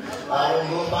eggs. I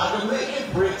don't know if I can make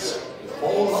it grits.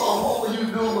 Oh Lord, what were you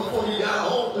doing before you got a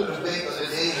hold of the bacon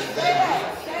and eggs?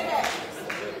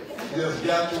 You just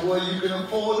got to where you can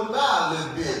afford to buy a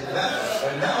little bit.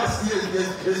 And now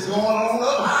it's going on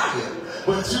up higher.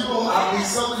 But you know, I mean,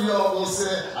 some of y'all will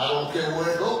say, I don't care where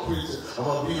it go, preacher. I'm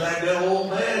going to be like that old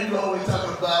man you always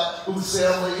talking about who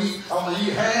said, I'm going to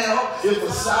eat ham if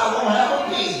a sow don't have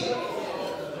a pig.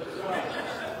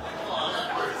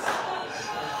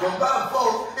 But my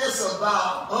folks, it's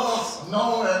about us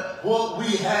knowing what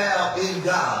we have in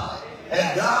God.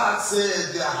 And God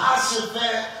says,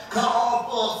 Jehoshaphat called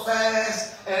for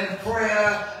fast and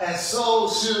prayer, and so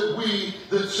should we,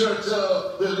 the church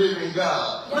of the living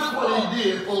God. Look what he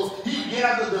did, folks. He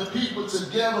gathered the people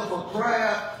together for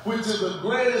prayer, which is the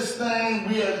greatest thing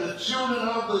we as the children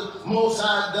of the Most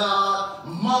High God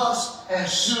must and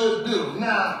should do.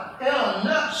 Now, in a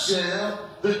nutshell,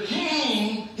 the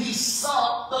king, he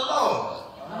sought the Lord.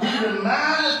 He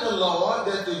reminded the Lord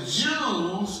that the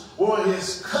Jews were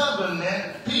his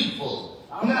covenant people.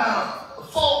 Now,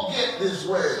 folk get this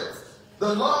well.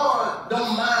 The Lord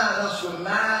don't mind us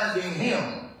reminding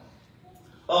him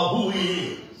of who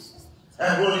he is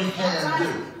and what he can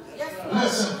do.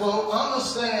 Listen, folks,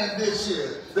 understand this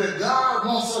here, that God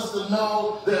wants us to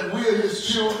know that we're his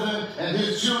children, and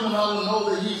his children ought to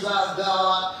know that he's our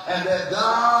God, and that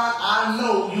God, I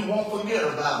know you won't forget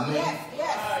about me.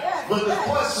 But the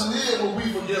question is, will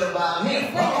we forget about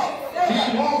him?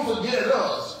 He won't forget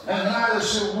us, and neither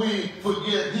should we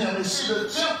forget him. You see, the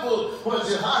temple where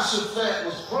Jehoshaphat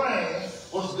was praying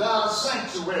was God's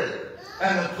sanctuary,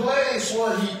 and the place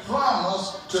where he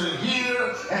promised to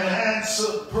hear and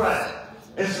answer prayer.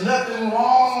 There's nothing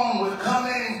wrong with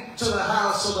coming to the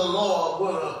house of the Lord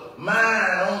with a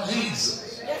mind on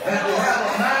Jesus. And if you have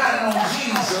a mind on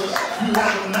Jesus, you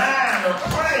have a mind of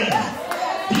praying.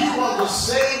 He was the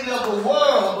Savior of the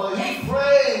world, but he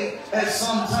prayed at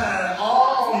some time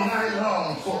all night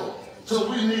long, folks.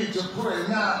 So we need to pray.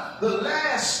 Now, the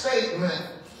last statement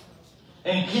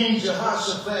in King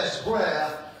Jehoshaphat's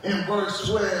prayer in verse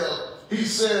 12, he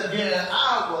said again,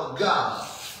 our God,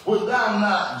 wilt thou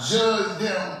not judge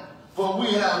them? For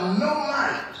we have no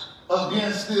might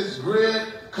against this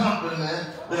great company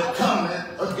that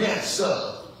cometh against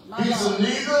us. He said,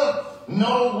 neither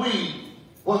know we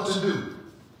what to do,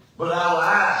 but our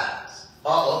eyes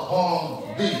are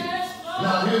upon thee.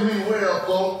 Now hear me well,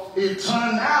 folks. It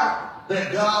turned out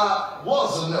that God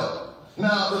was enough.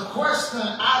 Now the question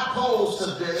I pose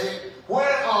today,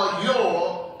 where are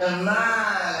your and mine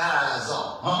eyes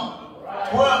on?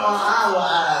 Where are our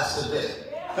eyes today?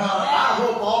 Now, I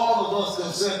hope all of us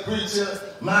can say, preacher,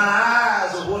 my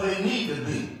eyes are where they need to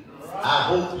be. I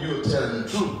hope you're telling the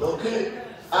truth, okay?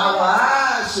 Our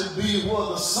eyes should be where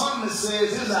the psalmist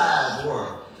says his eyes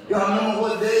were. Y'all remember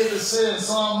what David said in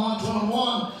Psalm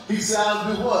 121? He said, I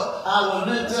will do what? I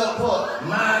will lift up what?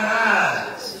 Mine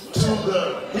eyes to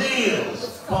the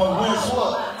hills, from whence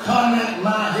what? Cometh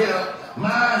my help.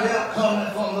 My help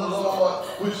coming from the Lord,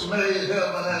 which made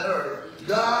heaven and earth.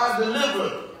 God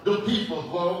delivered the people,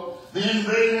 folks. The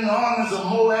invading armies of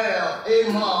Moab,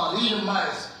 Ammon,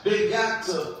 Edomites, they got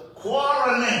to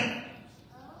quarreling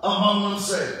among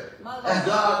themselves. And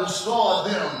God destroyed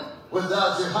them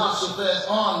without Jehoshaphat's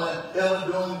army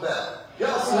ever doing battle.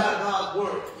 Y'all see how God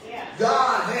works?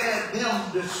 God had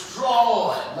them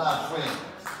destroyed, my friend.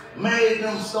 Made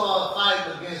them start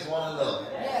fighting against one another.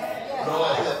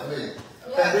 Lord help me.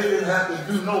 And they didn't have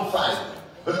to do no fighting,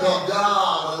 because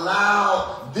God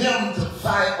allowed them to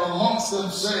fight amongst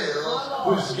themselves,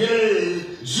 which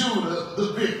gave Judah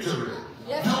the victory.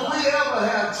 Do we ever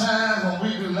have time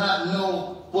when we do not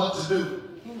know what to do?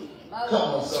 Come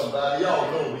on, somebody.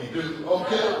 Y'all know we do.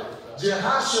 Okay?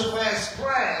 Jehoshaphat's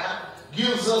prayer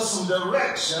gives us some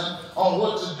direction on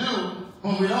what to do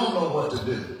when we don't know what to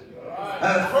do.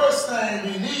 And the first thing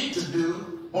we need to do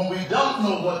when we don't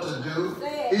know what to do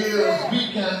is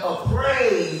we can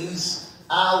appraise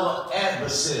our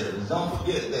adversaries. Don't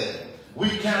forget that.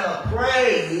 We can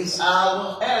appraise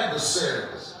our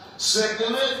adversaries.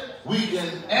 Secondly, we can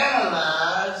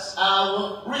analyze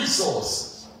our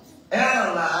resources.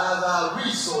 Analyze our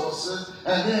resources.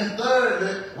 And then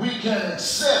thirdly, we can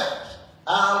accept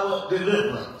our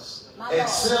deliverance.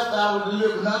 Accept our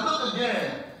deliverance. Now look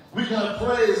again. We can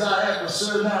praise our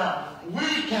adversary. Now,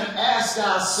 we can ask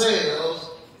ourselves,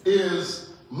 is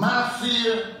my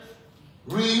fear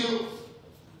real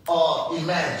or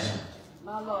imagined?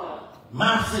 My Lord.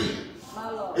 My fear. My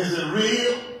Lord. Is it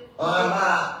real or am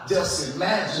I just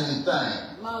imagining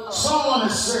things? My Lord. Someone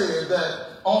has said that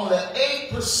only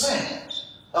 8%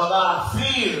 of our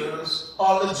fears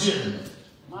are legitimate.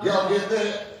 Y'all get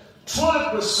that?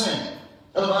 20%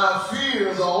 of our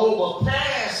fears are over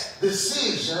past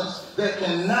decisions that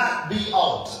cannot be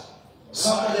altered.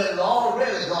 Something that has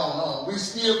already gone on. We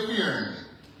still fearing it.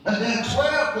 And then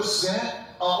 12%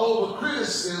 are over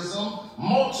criticism,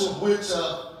 most of which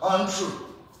are untrue.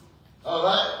 All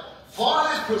right?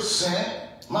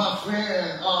 40%, my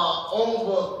friend, are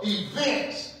over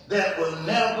events that will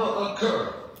never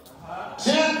occur.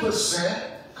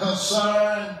 10%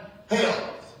 concern health.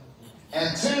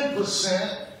 And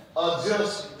 10% are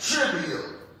just trivial.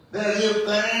 That is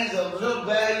things of little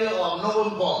value or no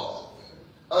importance.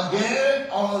 Again,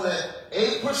 only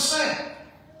 8%.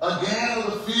 Again, of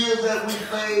the fears that we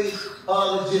face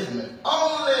are legitimate.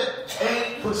 Only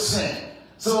 8%.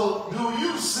 So do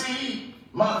you see,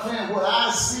 my friend, what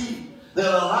I see? That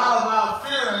a lot of our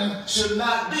fearing should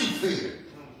not be feared.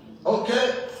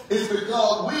 Okay? It's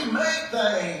because we make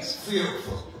things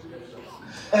fearful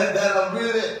and that are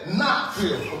really not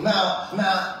fearful.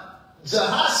 Now,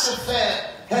 Jehoshaphat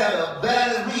had a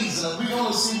valid reason. We're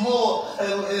going to see more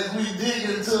as we dig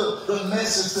into the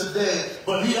message today.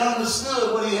 But he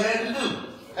understood what he had to do.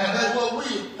 And that's what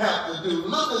we have to do.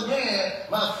 Look again,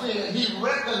 my friend, he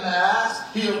recognized,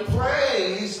 he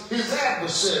appraised his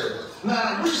adversary.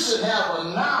 Now, we should have a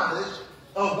knowledge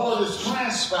of what is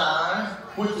transpiring,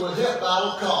 which will help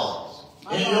our cause.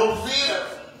 In your fear,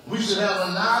 we should have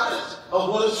a knowledge of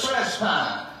what is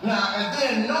transpiring. Now, and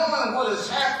then knowing what is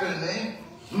happening,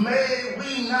 may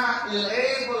we not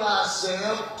enable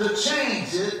ourselves to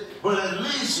change it, but at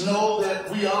least know that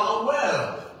we are aware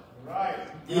of it. Right.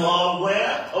 You are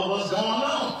aware of what's going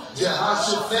on.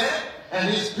 Jehoshaphat and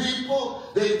his people,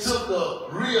 they took a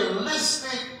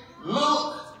realistic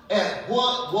look at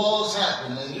what was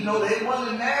happening. You know, they weren't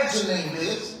imagining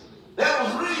this. That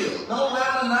was real. Those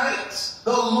Ammonites,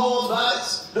 those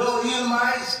Moabites, those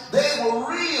Edomites, they were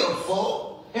real folk.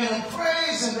 In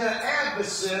praising their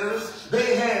adversaries,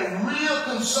 they had real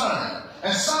concern.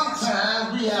 And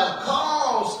sometimes we have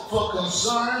cause for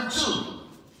concern too.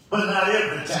 But not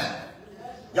every time.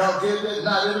 Y'all get that?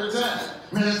 Not every time.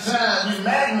 Many times we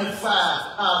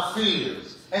magnify our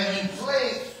fears and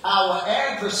inflate our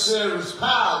adversary's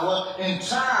power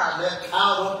entirely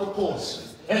out of proportion.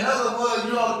 In other words,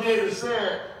 you ought to be able to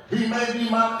say, he may be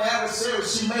my adversary,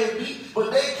 she may be,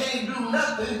 but they can't do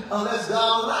nothing unless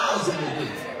God allows them to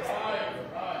do it.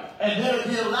 And then if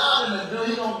he allows them to do it,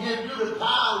 he's going to give you the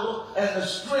power and the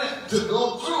strength to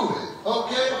go through it.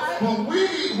 Okay? When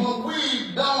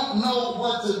we don't know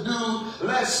what to do,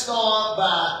 let's start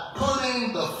by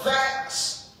putting the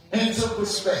facts into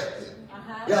perspective.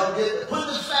 Y'all get it? Put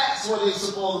the facts where they're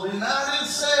supposed to be. Now, I didn't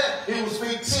say it was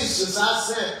fictitious. I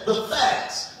said the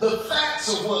facts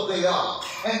of what they are.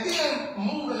 And then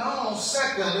moving on,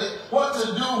 secondly, what to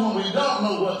do when we don't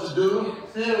know what to do,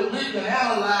 is we can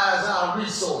analyze our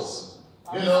resources.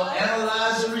 You know,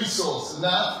 analyze the resources.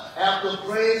 Now, after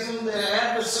praising their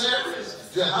adversaries,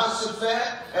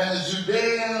 Jehoshaphat and the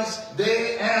Judeans,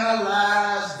 they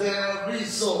analyzed their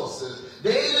resources.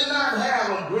 They did not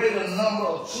have a greater number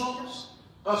of troops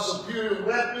or superior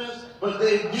weapons, but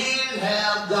they did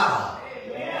have God.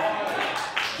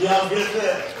 Y'all get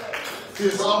that?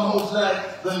 It's almost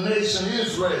like the nation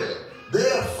Israel.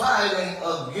 They're fighting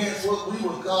against what we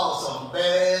would call some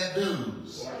bad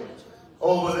dudes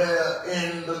over there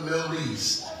in the Middle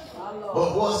East.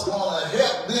 But what's going to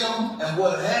help them and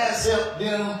what has helped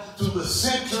them through the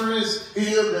centuries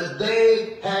is that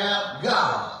they have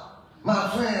God. My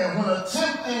friend, when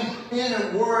attempting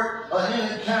any work or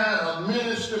any kind of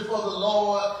ministry for the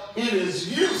Lord, it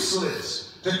is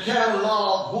useless to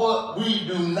catalog what we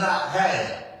do not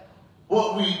have.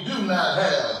 What we do not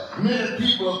have. Many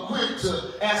people are quick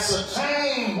to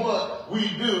ascertain what we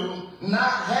do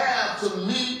not have to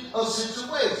meet a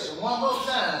situation. One more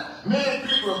time. Many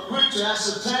people are quick to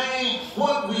ascertain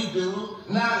what we do,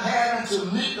 not having to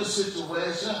meet the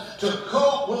situation, to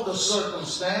cope with the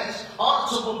circumstance, or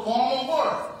to perform a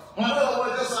work. In other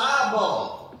words, just an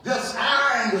eyeball, just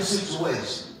eyeing the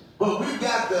situation. But we've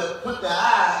got to put the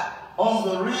eye on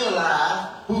the real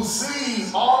eye who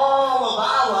sees all of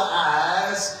our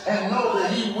eyes and know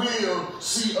that he will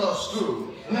see us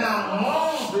through. Now,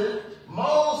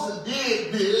 Moses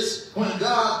did this when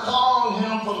God called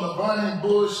him from from the burning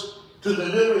bush to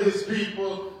deliver his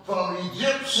people from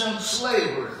Egyptian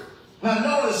slavery. Now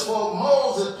notice, for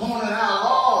Moses pointed out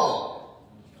all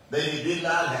that he did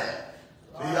not have.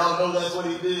 Do y'all know that's what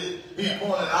he did? He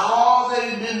pointed out all that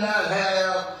he did not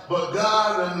have, but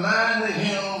God reminded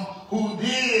him who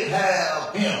did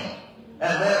have him.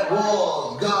 And that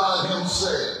was God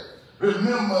himself.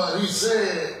 Remember, he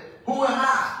said, who am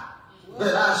I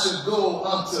that I should go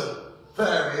unto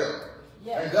Pharaoh?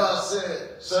 Yes. And God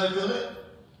said, certainly,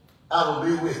 I will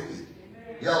be with you.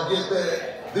 Y'all get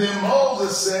that? Then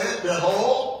Moses said,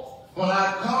 behold, when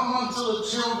I come unto the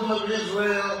children of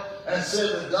Israel, and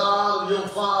said, the God of your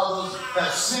fathers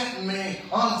has sent me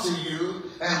unto you,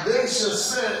 and they shall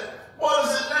say, what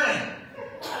is his name?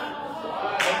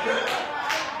 Okay.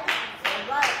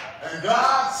 And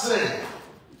God said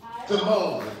to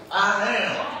Moses, I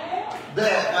am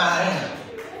that I am.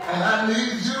 And I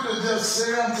need you to just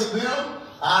say unto them,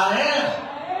 I am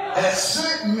has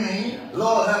sent me,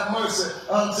 Lord have mercy,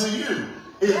 unto you.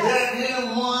 Is there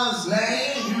anyone's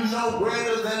name you know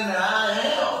greater than I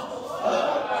am?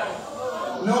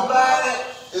 Nobody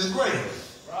is greater.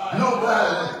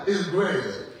 Nobody is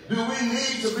greater. Do we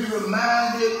need to be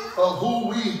reminded of who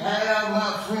we have,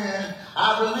 my friend?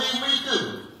 I believe we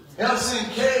do. Else in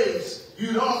case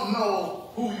you don't know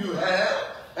who you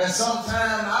have, and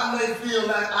sometimes I may feel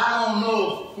like I don't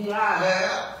know who I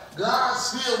have, God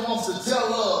still wants to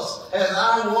tell us, as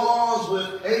I was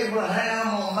with Abraham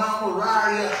on Mount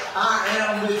Moriah, I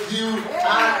am with you.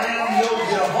 I am your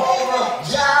Jehovah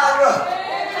Jireh.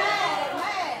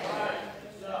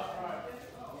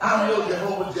 I'm your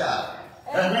Jehovah Jireh.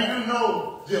 And we do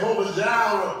know Jehovah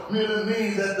Jireh merely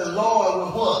means that the Lord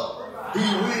will what? He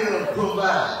will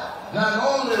provide. Not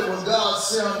only will God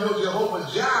say I'm your Jehovah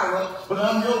Jireh, but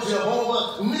I'm your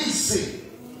Jehovah Nissi.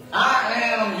 I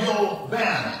am your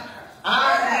banner.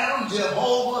 I am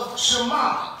Jehovah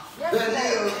Shammah. That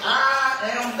is, I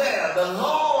am there. The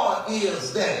Lord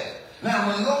is there. Now,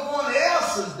 when no one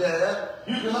else is there,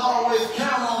 you can always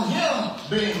count on him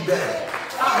being there.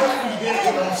 I hope you get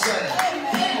what I'm saying.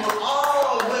 He will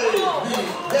always be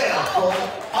there, folks.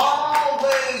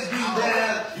 Always be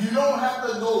there. You don't have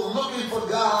to go looking for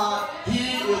God.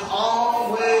 He is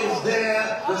always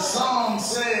there. The song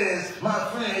says, my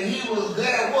friend, he was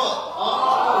there what?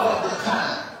 All of the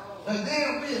time. And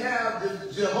then we have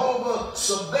the Jehovah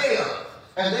Sabaoth,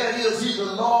 and that is, he's the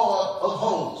Lord of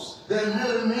hosts. That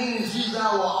really means he's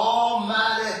our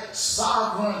almighty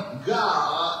sovereign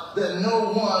God that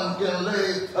no one can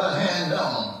lay a hand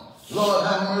on. Lord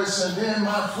have mercy. And then,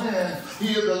 my friend,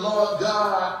 he is the Lord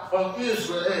God of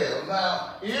Israel.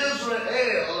 Now,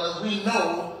 Israel, as we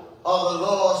know, are the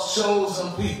Lord's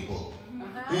chosen people.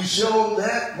 He showed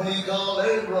that when he called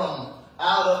Abram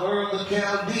out of Ur the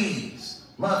Chaldees,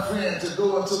 my friend, to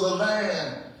go into the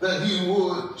land that he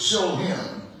would show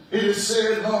him. It is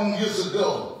said long years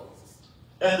ago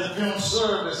at the funeral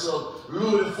service of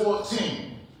Louis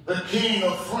XIV, the King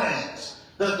of France,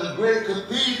 that the great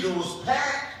cathedral was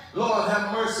packed, Lord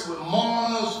have mercy, with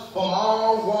mourners from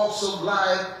all walks of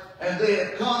life, and they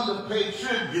had come to pay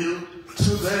tribute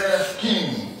to their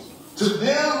king. To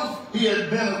them, he had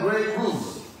been a great ruler.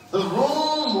 The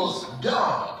room was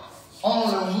dark.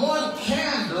 Only one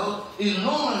candle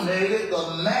illuminated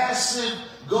the massive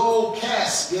gold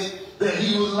casket that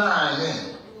he was lying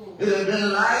in. It had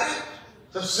been lighted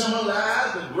to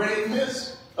symbolize the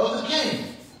greatness of the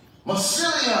king.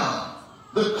 Massillon,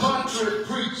 the country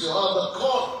preacher or the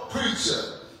court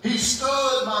preacher, he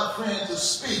stood, my friend, to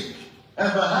speak.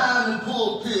 And behind the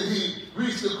pulpit, he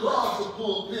reached across the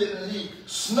pulpit and he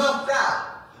snuffed out.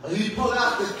 He put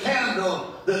out the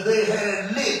candle that they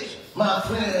had lit, my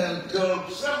friend, to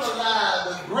symbolize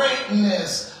the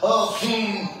greatness of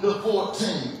King the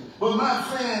 14th. But my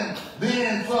friend,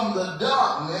 then from the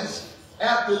darkness,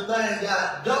 after things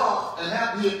got dark and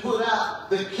after he put out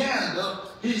the candle,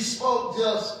 he spoke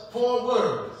just 4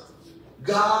 words.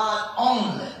 God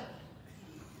only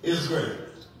is great.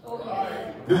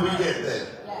 Okay. Do we get that?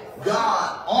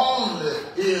 God only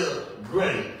is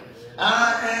great.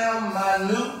 I am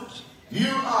minute.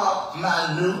 You are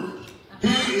minute. He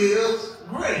is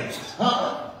great.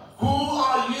 Huh? Who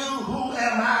are you? Who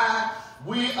am I?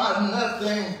 We are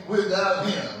nothing without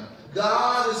him.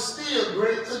 God is still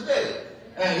great today.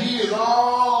 And he is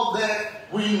all that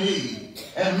we need.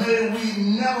 And may we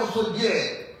never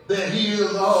forget that he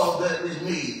is all that we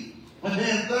need. And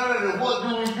then thirdly, what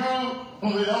do we do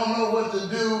when we don't know what to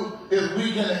do? Is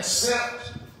we can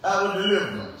accept our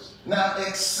deliverance. Now,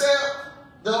 accept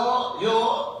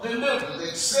your deliverance.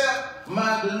 Accept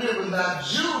my deliverance. Now,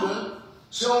 Judah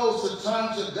chose to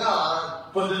turn to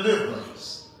God for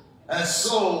deliverance. And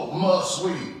so must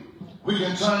we. We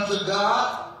can turn to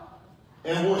God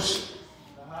and worship.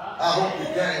 I hope you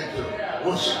came to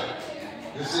worship.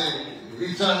 You see,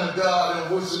 he turned to God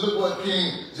and worship. Look what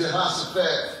King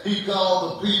Jehoshaphat, he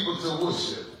called the people to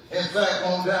worship. In fact,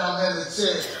 on down there in the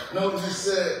text, notice he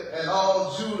said, and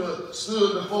all Judah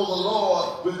stood before the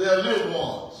Lord with their little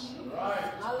ones,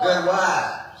 their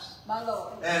wives,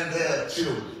 and their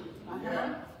children.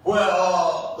 Where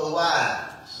are the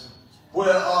wives?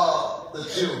 Where are the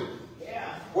children?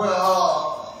 Where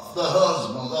are the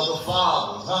husbands or the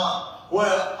fathers?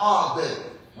 Where are they?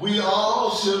 We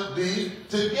all should be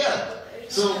together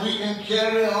so we can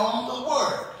carry on the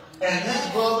work. And this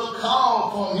brother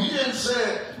called for him. He didn't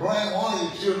say, bring one of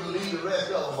your children, leave the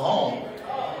rest of them home.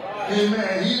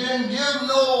 Amen. He didn't give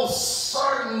no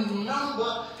certain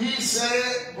number. He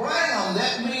said, bring them.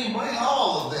 That means bring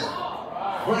all of them.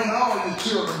 Bring all your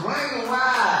children. Bring the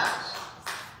wives.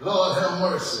 Lord have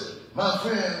mercy. My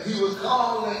friend, he was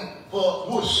calling for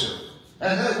worship.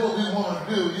 And that's what we want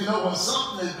to do. You know, when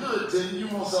something is good to you,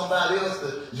 you want somebody else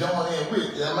to join in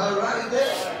with you. Am I right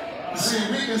there? You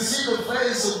see, we can see the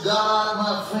face of God,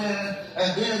 my friend,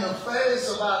 and then the face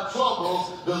of our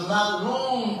troubles does not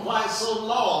loom quite so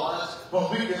large when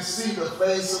we can see the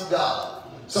face of God.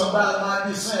 Somebody might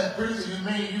be saying, preacher, you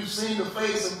mean you've seen the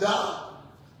face of God?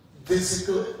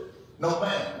 Physically? No,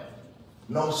 ma'am.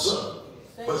 No, sir.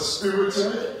 But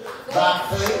spiritually, by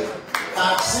faith,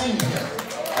 I've seen him.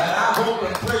 And I hope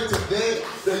and pray today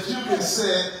that you can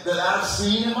say that I've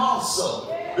seen him also.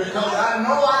 Because I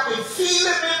know I can feel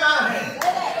him in my hand.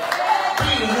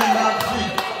 Feel him in my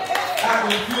feet. I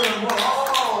can feel him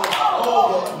all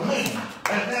over me.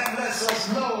 And that lets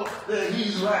us know that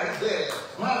he's right there.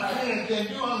 My friend, can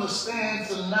you understand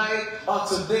tonight, or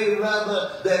today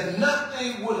rather, that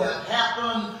nothing would have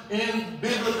happened in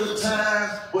biblical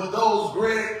times with those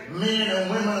great men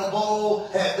and women of old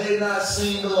had they not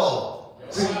seen the Lord?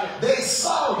 See, they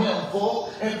saw him,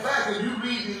 folks. In fact, if you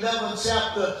read the 11th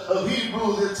chapter of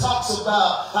Hebrews, it talks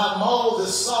about how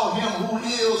Moses saw him who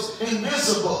is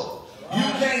invisible.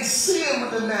 You can't see him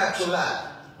with the natural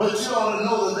eye, but you ought to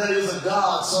know that there is a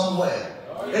God somewhere.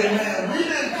 Amen. We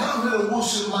didn't come here to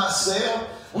worship myself.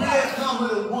 We didn't come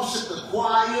here to worship the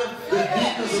choir, the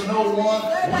deacons, or no one.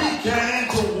 We came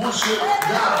to worship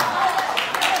God.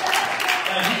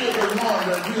 And he is the one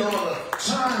that we ought to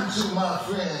turn to, my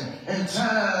friend, in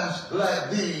times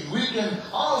like these. We can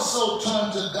also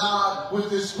turn to God with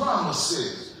his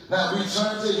promises. Now, we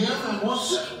turn to him and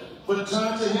worship, but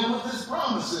turn to him with his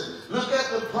promises. Look at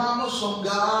the promise from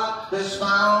God that's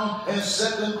found in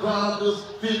 2 Chronicles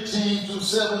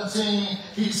 15-17.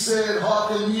 He said,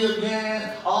 hearken ye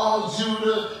again, all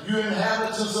Judah, you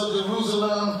inhabitants of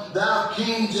Jerusalem, thou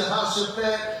King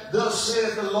Jehoshaphat, thus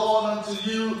saith the Lord unto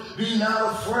you, be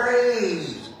not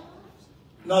afraid,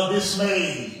 nor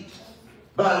dismayed,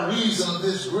 by reason of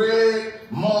this great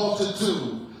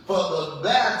multitude, for the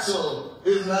battle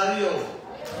is not yours.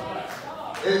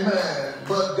 Amen.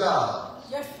 But God.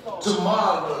 Yes, Lord.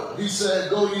 Tomorrow, he said,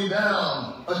 go ye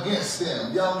down against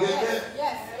them. Y'all get that?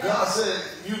 Yes. God said,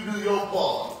 you do your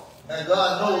part. And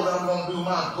God knows I'm going to do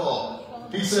my part.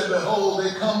 He said, behold,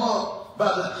 they come up by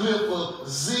the cliff of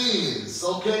Ziz,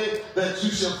 okay, that you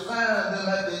shall find them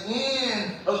at the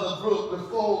end of the brook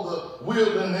before the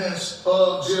wilderness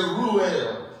of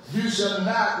Jeruel. You shall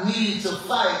not need to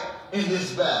fight in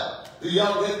this battle. Do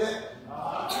y'all get that?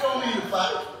 You don't need to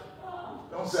fight.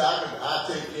 Don't say, I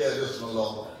take care of this one,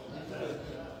 Lord.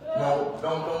 No,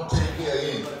 don't take care of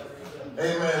anything.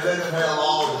 Amen. Let him have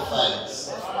all the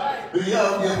fights. Do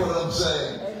y'all get what I'm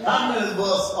saying? How many of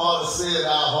us ought to say it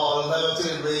our heart? I'm not going to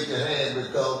tell you to raise your hand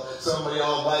because some of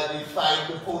y'all might be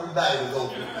fighting before the night is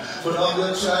over. But I'm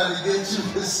just trying to get you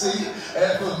to see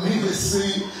and for me to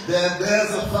see that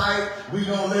there's a fight. We're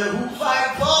going to let who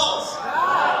fight for us?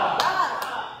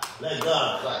 Let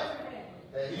God fight.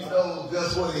 And he knows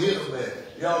just what he hit him at.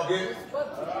 Y'all get it?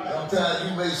 Sometimes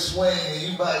you may swing and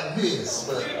you might miss,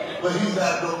 but he's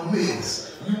not going to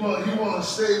miss. You want to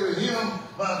stay with him,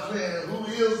 my friend, who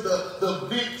is the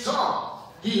victor.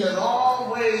 He has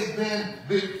always been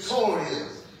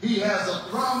victorious. He has a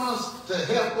promise to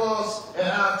help us in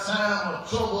our time of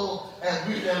trouble,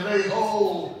 and we can lay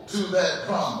hold to that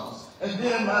promise. And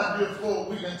then, my dear folk,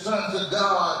 we can turn to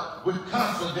God with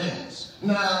confidence.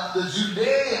 Now, the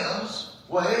Judeans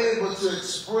were able to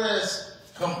express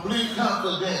complete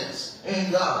confidence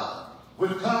in God.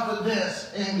 With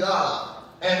confidence in God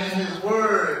and in his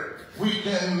word, we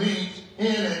can meet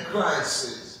any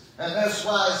crisis. And that's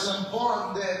why it's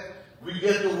important that we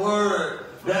get the word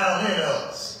down in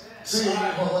us. See,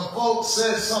 when folks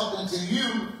say something to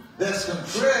you that's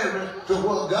contrary to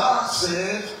what God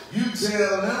says, you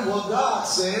tell them what God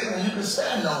said, and you can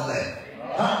stand on that.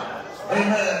 Huh?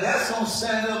 Amen. That's going to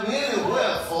stand up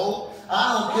anywhere, folks.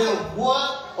 I don't care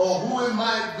what or who it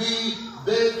might be,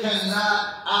 they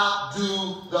cannot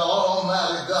outdo the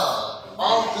Almighty God.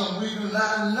 Often we do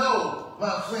not know,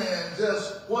 my friend,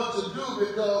 just what to do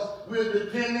because we're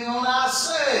depending on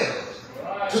ourselves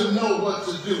to know what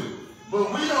to do.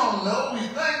 But we don't know. We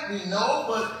think we know.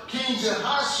 But King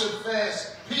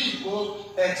Jehoshaphat's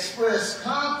people expressed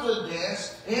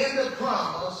confidence in the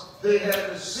promise they had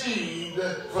received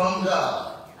from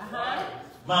God.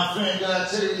 My friend, can I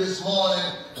tell you this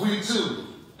morning, we too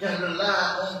can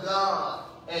rely on God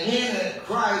and any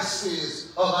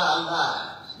crisis of our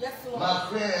lives. Yes, Lord. My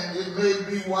friend, it may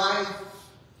be wife,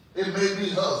 it may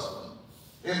be husband.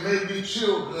 It may be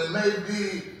children, it may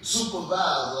be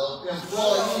supervisor,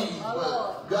 employees,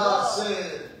 but God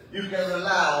said you can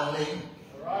rely on me.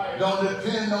 Don't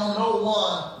depend on no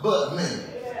one but me.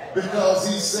 Because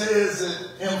he says it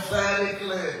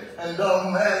emphatically and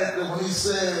dogmatically when he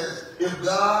says, if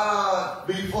God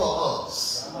be for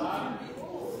us,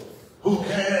 who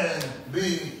can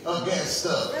be against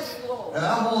us? And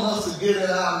I want us to get in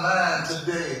our mind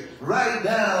today, write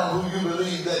down who you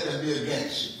believe that can be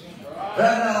against you.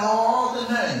 Write down all the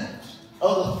names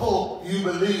of the folk you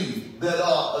believe that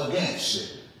are against you.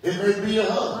 It may be a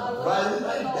husband, write his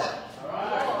name down.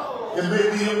 It may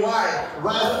be a wife,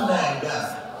 write her name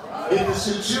down. If it's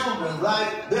your children,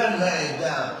 write their name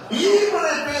down. Even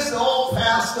if it's the old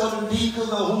pastor, the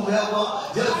deacons, or whoever,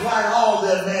 just write all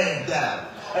their names down.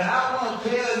 And I want to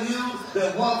tell you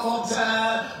that one more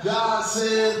time, God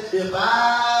says, if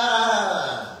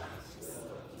I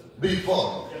be for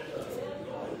you.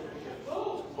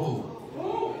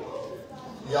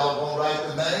 Y'all gonna write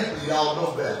the name, or y'all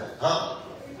know better? Huh?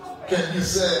 Can you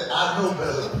say, I know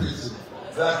better, preacher?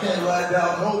 But I can't write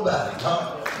down nobody,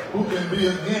 huh? Who can be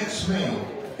against me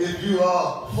if you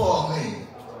are for me.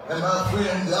 And my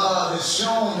friend, God has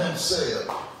shown himself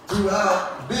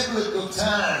throughout biblical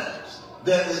times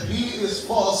that if he is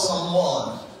for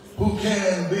someone, who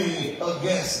can be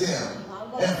against them?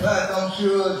 In fact, I'm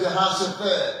sure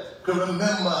Jehoshaphat could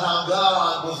remember how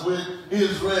God was with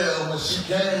Israel when she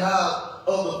came out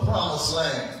of the promised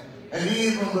land. And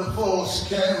even before she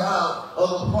came out of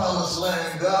the promised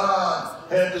land, God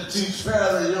had to teach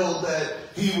Pharaoh that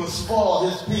he was for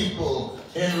his people.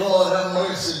 And Lord have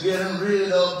mercy, getting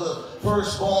rid of the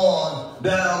firstborn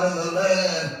down in the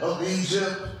land of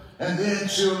Egypt. And then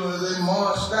children, they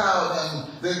marched out and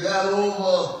they got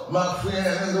over, my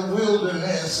friend, in the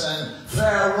wilderness, and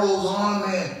Pharaoh's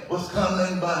army was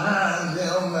coming behind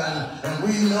them. And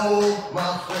we know,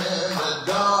 my friend, that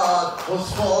God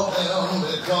was for them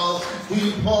because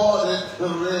he parted the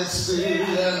Red Sea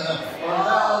and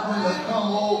allowed them to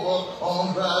come over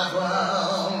on dry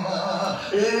ground.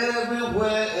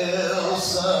 Everywhere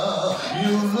else,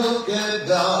 you look at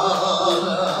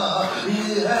God,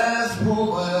 he has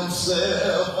proven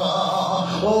himself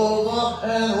over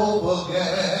and over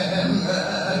again.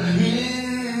 He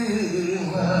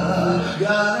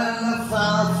got in the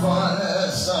fire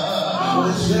furnace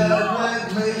with Shadrach,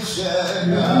 Meshach,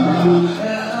 and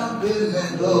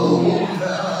Abednego.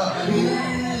 He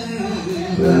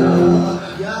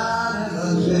got in the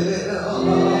jail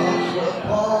with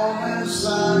Paul and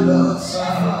Silas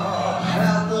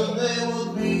after they were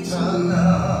beaten.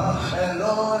 And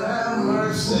Lord have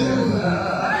mercy,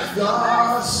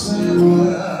 God sent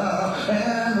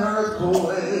an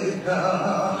earthquake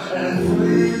and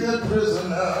free the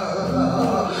prisoner.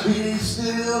 He's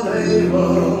still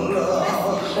able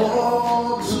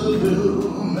to do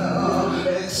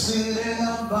exceeding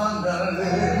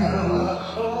abundantly.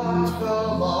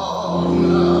 Come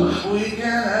on, we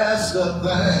can ask a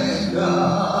thing.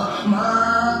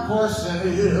 My question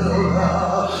is,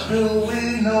 do we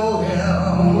know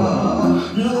him?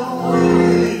 Do we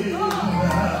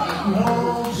know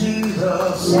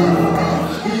Jesus?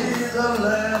 He's the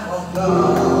Lamb of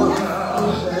God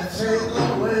that take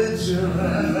away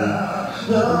children,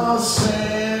 the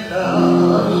sin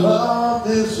of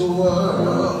this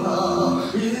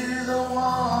world. He's the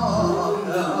one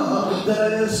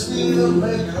that is still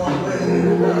making a way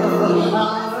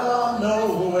out of no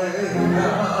way.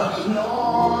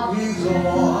 Lord, he's the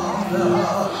one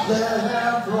that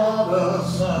have brought us,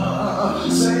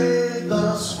 saved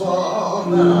us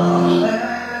from,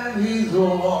 and he's the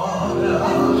one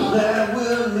that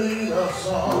will lead us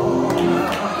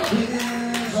on.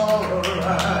 He's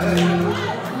alright.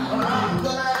 I'm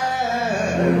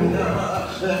glad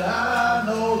that I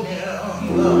know him.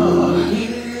 He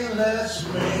lets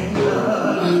me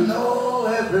know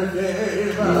every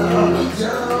day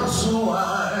just who I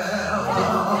am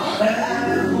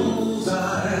and who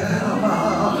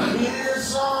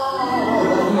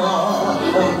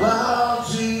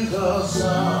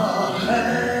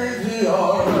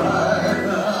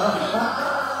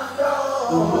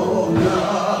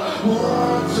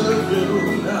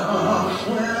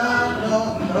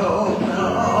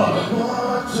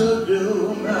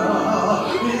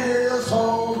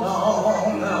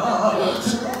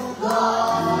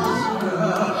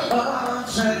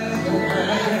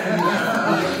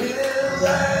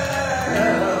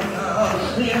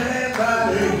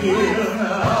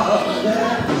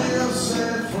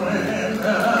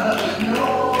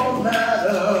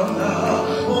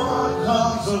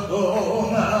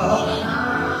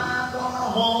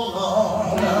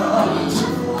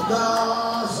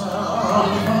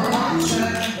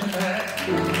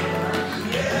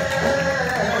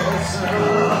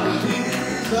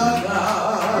the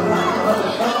God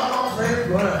of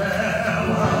Abraham.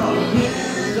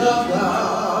 He's the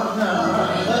God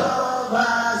of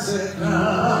Isaac.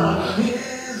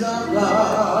 He's the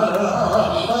God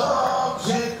of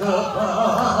Jacob.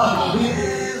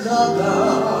 He's the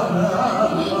God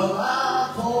of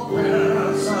our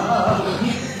forbearance.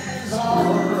 He's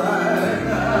all right.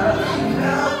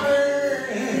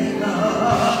 Nothing,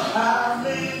 I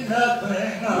mean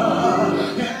nothing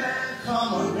can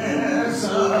come against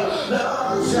the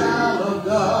child of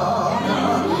God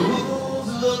who's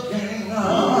looking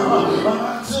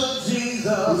unto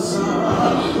Jesus,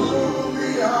 who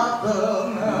the author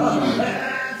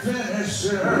and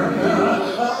finisher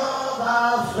of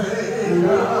our faith.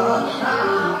 I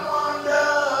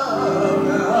wonder,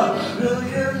 do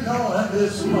you know it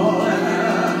this morning?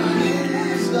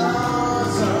 He's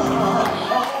God's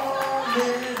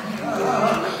only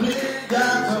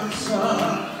begotten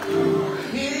Son.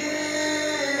 He's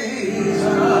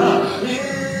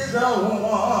the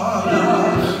one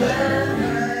that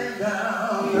came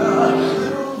down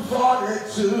through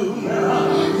 42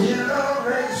 generations.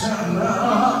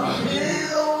 He's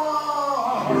the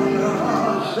one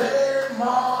they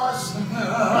marched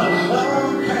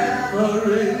on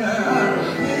Calvary.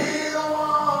 He's the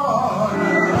one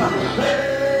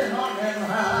they hung him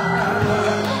high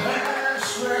and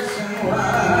stretched him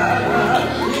wide.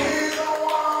 He's the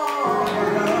one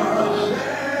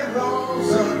that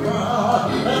rose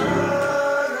up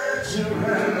early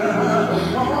children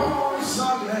on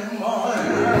Sunday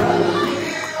morning.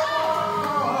 He's the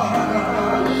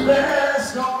one that's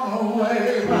gone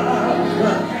away. But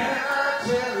can I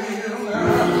tell you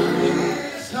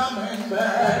he's coming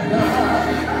back?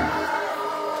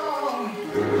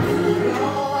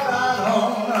 Lord, I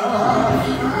don't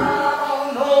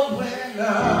know when, I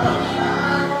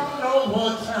don't know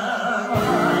what time.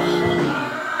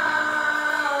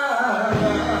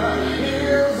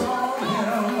 Here's on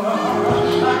him.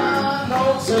 I know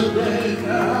today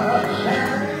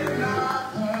and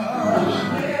not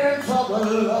in trouble,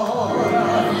 Lord.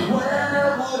 Where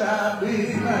would I be?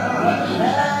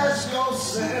 Ask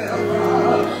yourself,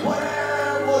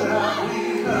 where would I be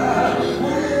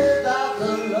without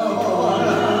the Lord?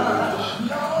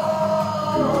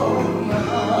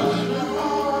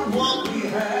 Lord, what we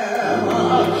have a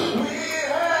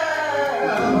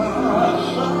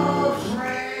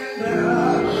friend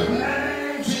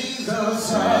named Jesus.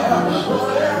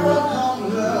 Whatever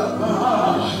comes up,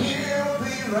 he'll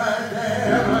be right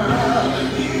there.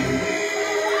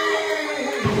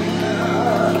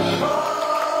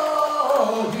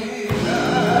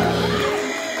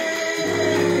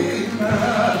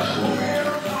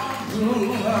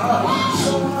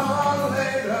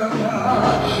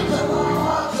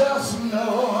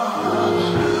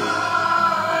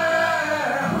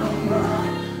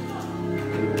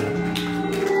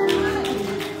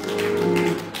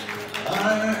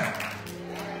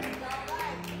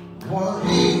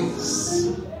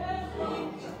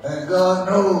 And God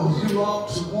knows you ought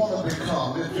to want to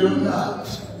become, if you're not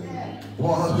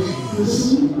one of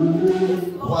these.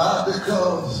 Why?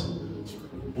 Because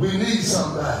we need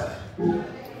somebody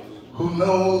who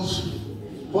knows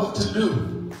what to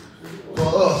do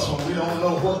for us when we don't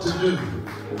know what to do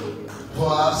for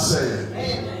ourselves.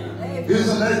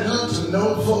 Isn't it good to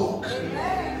know, folk,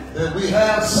 that we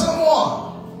have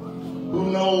someone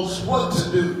who knows what to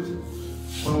do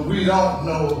when we don't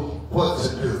know what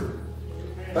to do?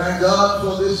 Thank God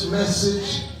for this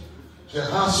message.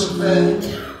 Jehoshaphat,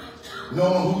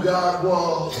 knowing who God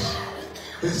was.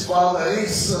 His father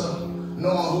Asa,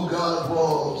 knowing who God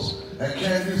was. And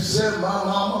can you say, my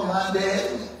mama, my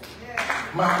daddy,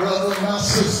 my brother, my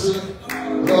sister,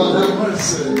 Lord have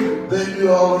mercy, they knew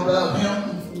all about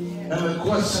him. And the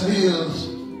question is,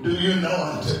 do you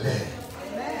know him today?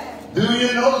 Do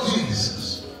you know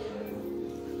Jesus,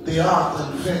 the author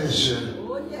and finisher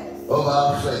of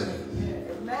our faith?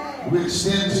 We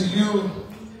extend to you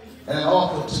and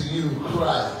offer to you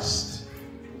Christ,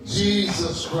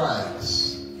 Jesus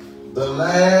Christ, the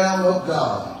Lamb of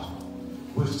God,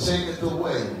 which taketh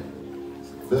away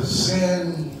the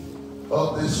sin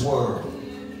of this world.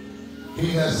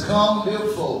 He has come, dear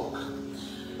folk,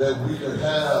 that we could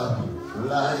have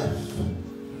life,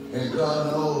 and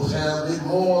God knows have it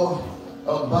more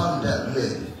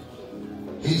abundantly.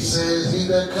 He says, he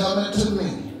that cometh to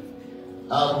me,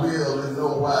 I will in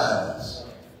no wise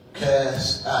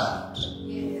cast out.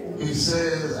 He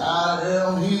says, I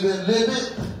am he that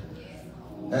liveth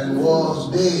and was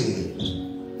dead,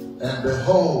 and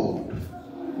behold,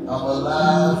 I'm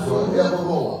alive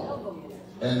forevermore,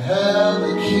 and have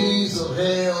the keys of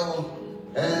hell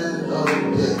and of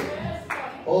death.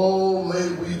 Oh, Oh, may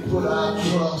we put our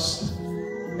trust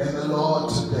in the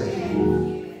Lord today.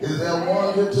 Is there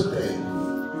one here today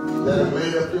that have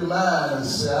made up your mind and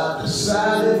say, I've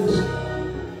decided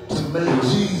to make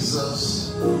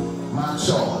Jesus my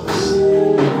choice.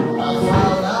 I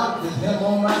found out with him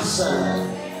on my side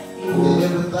that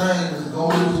everything is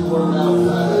going to work out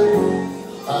fine.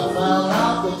 I found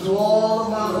out that through all of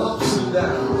my ups and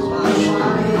downs, my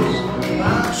trials,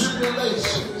 my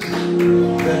tribulations,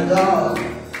 that God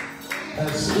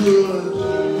has stood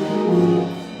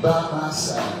by my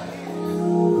side.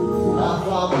 Our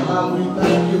Father, how we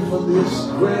thank you for this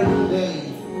great day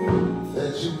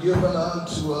that you've given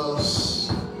unto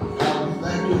us. How we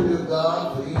thank you, dear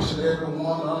God, for each and every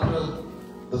one under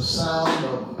the sound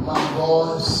of my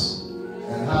voice.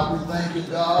 And how we thank you,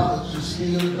 God, that you're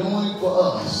still doing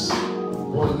for us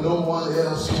what no one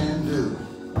else can do.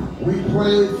 We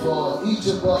pray for each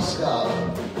of us,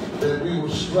 God, that we will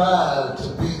strive to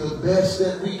be the best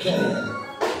that we can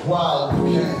while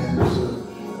we can, to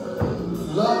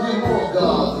love you more,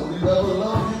 God, than we've ever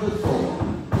loved you before.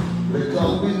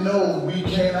 Because we know we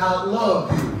can't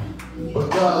outlove you. But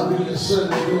God, we can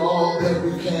certainly do all that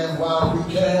we can while we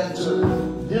can to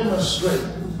demonstrate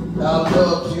our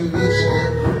love to you each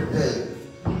and every day.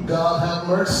 God, have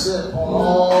mercy upon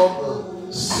all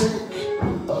the sick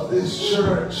of this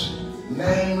church,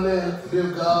 namely,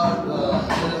 dear God,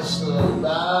 Minister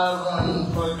Byron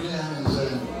Perkins,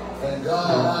 and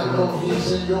God, I know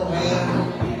he's in your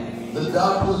hand. The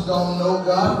doctors don't know,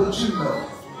 God, but you know,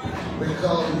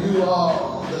 because you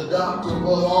are the doctor of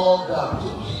all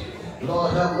doctors.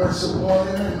 Lord, have mercy upon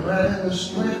him and grant him the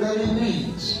strength that he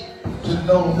needs to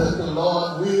know that the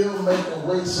Lord will make a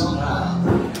way somehow.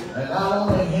 And not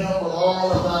only him, but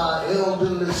all of our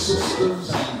elderly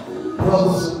sisters and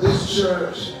brothers of this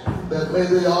church, that may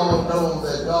they all know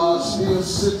that God still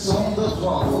sits on the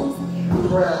throne.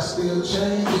 Prayer still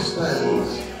changes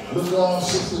things. Look on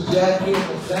Sister Jackie and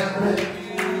the family,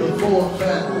 the Ford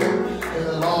family, and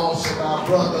the loss of our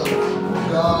brother,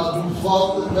 God, who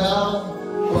fought the battle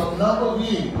for a number of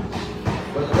years.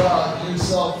 But God, you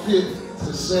saw fit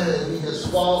to say he has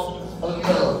fought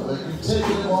enough, and you've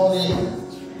taken him on in.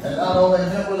 And not only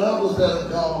him, but others that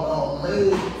have gone on.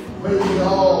 May we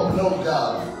all know,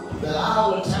 God, that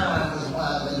our time is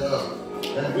winding up.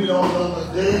 And we don't know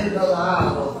the day nor the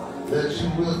hour that you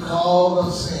will call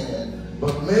us in.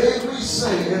 But may we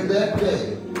say in that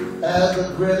day, as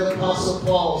the great Apostle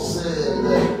Paul said,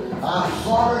 that I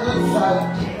fought a good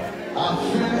fight, I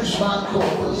finished my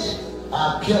course,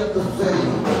 I kept the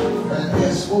faith, and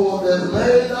henceforth there's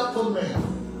laid up for me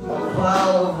a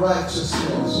crown of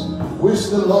righteousness, which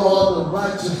the Lord, the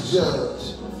righteous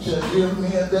judge, shall give me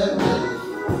at that day,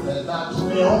 and not to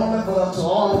me only, but unto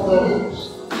all those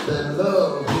that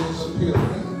love his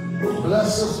appearing.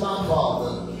 Bless us, my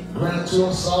Father. Grant to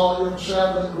us all your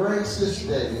traveling grace this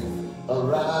day.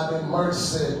 Arrive in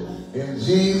mercy. In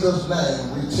Jesus'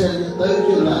 name, we tell you thank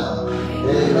you now.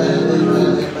 Amen,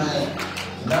 amen, amen.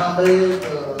 Now may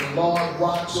the Lord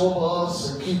watch over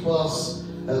us and keep us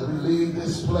as we leave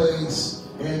this place.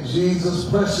 In Jesus'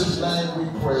 precious name we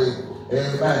pray.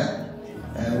 Amen.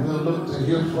 And we'll look to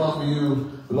hear from you.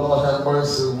 Lord have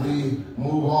mercy. We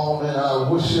move on in our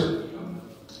worship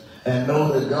and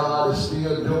know that God is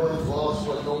still doing for us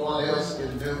what no one else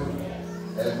can do.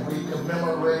 As we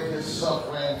commemorate his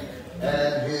suffering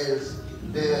and his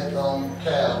death on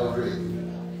Calvary.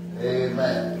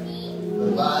 Amen.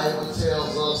 The Bible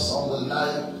tells us on the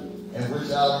night in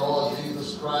which our Lord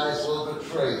Jesus Christ was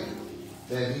betrayed,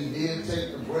 that he did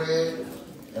take the bread,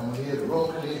 and when he had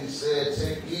broken it, he said,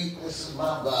 take, eat, this is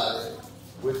my body,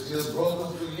 which is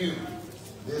broken for you.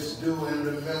 This do in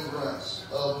remembrance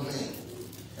of me.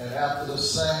 And after the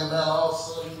same manner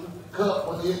also he took the cup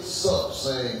when he had supped,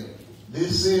 saying,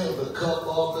 this is the cup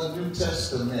of the New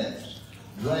Testament.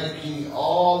 Drink ye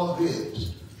all of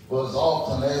it, for as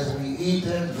often as we eat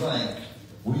and drink,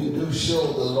 we do show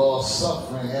the Lord's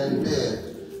suffering and death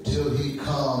till he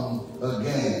come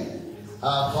again.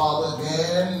 Our Father,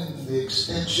 again, the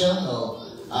extension of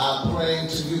our praying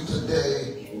to you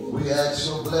today, we ask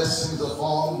your blessings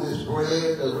upon this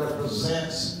bread that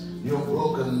represents your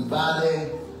broken body,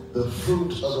 the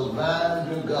fruit of the vine,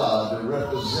 dear God, that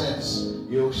represents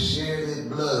your shedded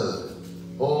blood.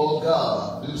 Oh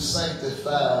God, do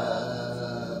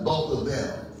sanctify both of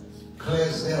them.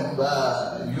 Cleanse them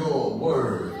by your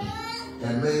word.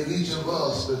 And may each of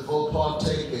us, before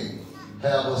partaking,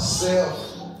 have a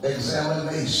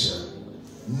self-examination.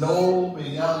 Know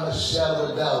beyond a shadow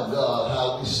of doubt, God,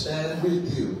 how we stand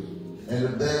with you. And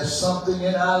if there's something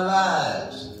in our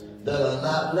lives that are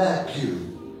not like you,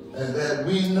 and that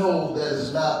we know that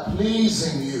is not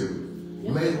pleasing you,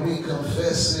 May we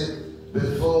confess it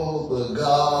before the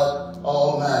God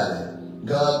Almighty.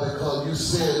 God, because you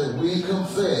said if we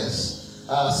confess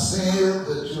our sin,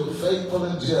 that you're faithful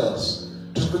and just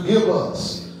to forgive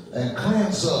us and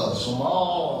cleanse us from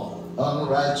all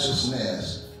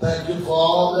unrighteousness. Thank you for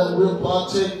all that we'll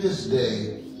partake this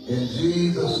day. In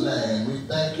Jesus' name, we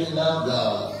thank you now,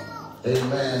 God.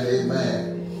 Amen,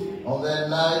 amen. On that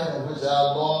night in which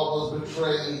our Lord was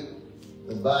betrayed,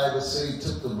 the Bible says he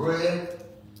took the bread,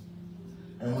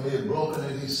 and when he had broken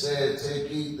it, he said,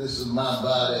 take, eat, this is my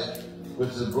body,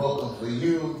 which is broken for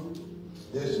you.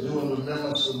 This do in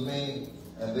remembrance of me.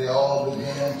 And they all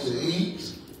began to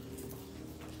eat.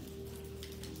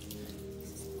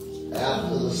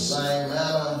 After the same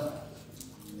manner,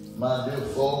 my dear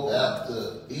folk,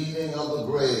 after eating of the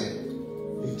bread,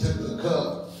 he took the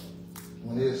cup.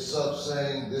 When he had supped,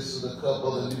 saying, this is the cup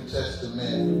of the New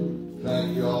Testament.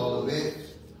 Drank you all of it.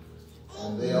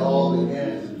 And they all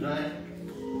began to drink.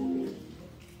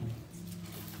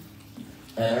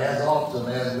 And as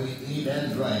often as we eat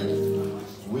and drink,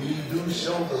 we do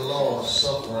show the Lord's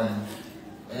suffering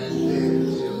and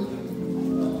death till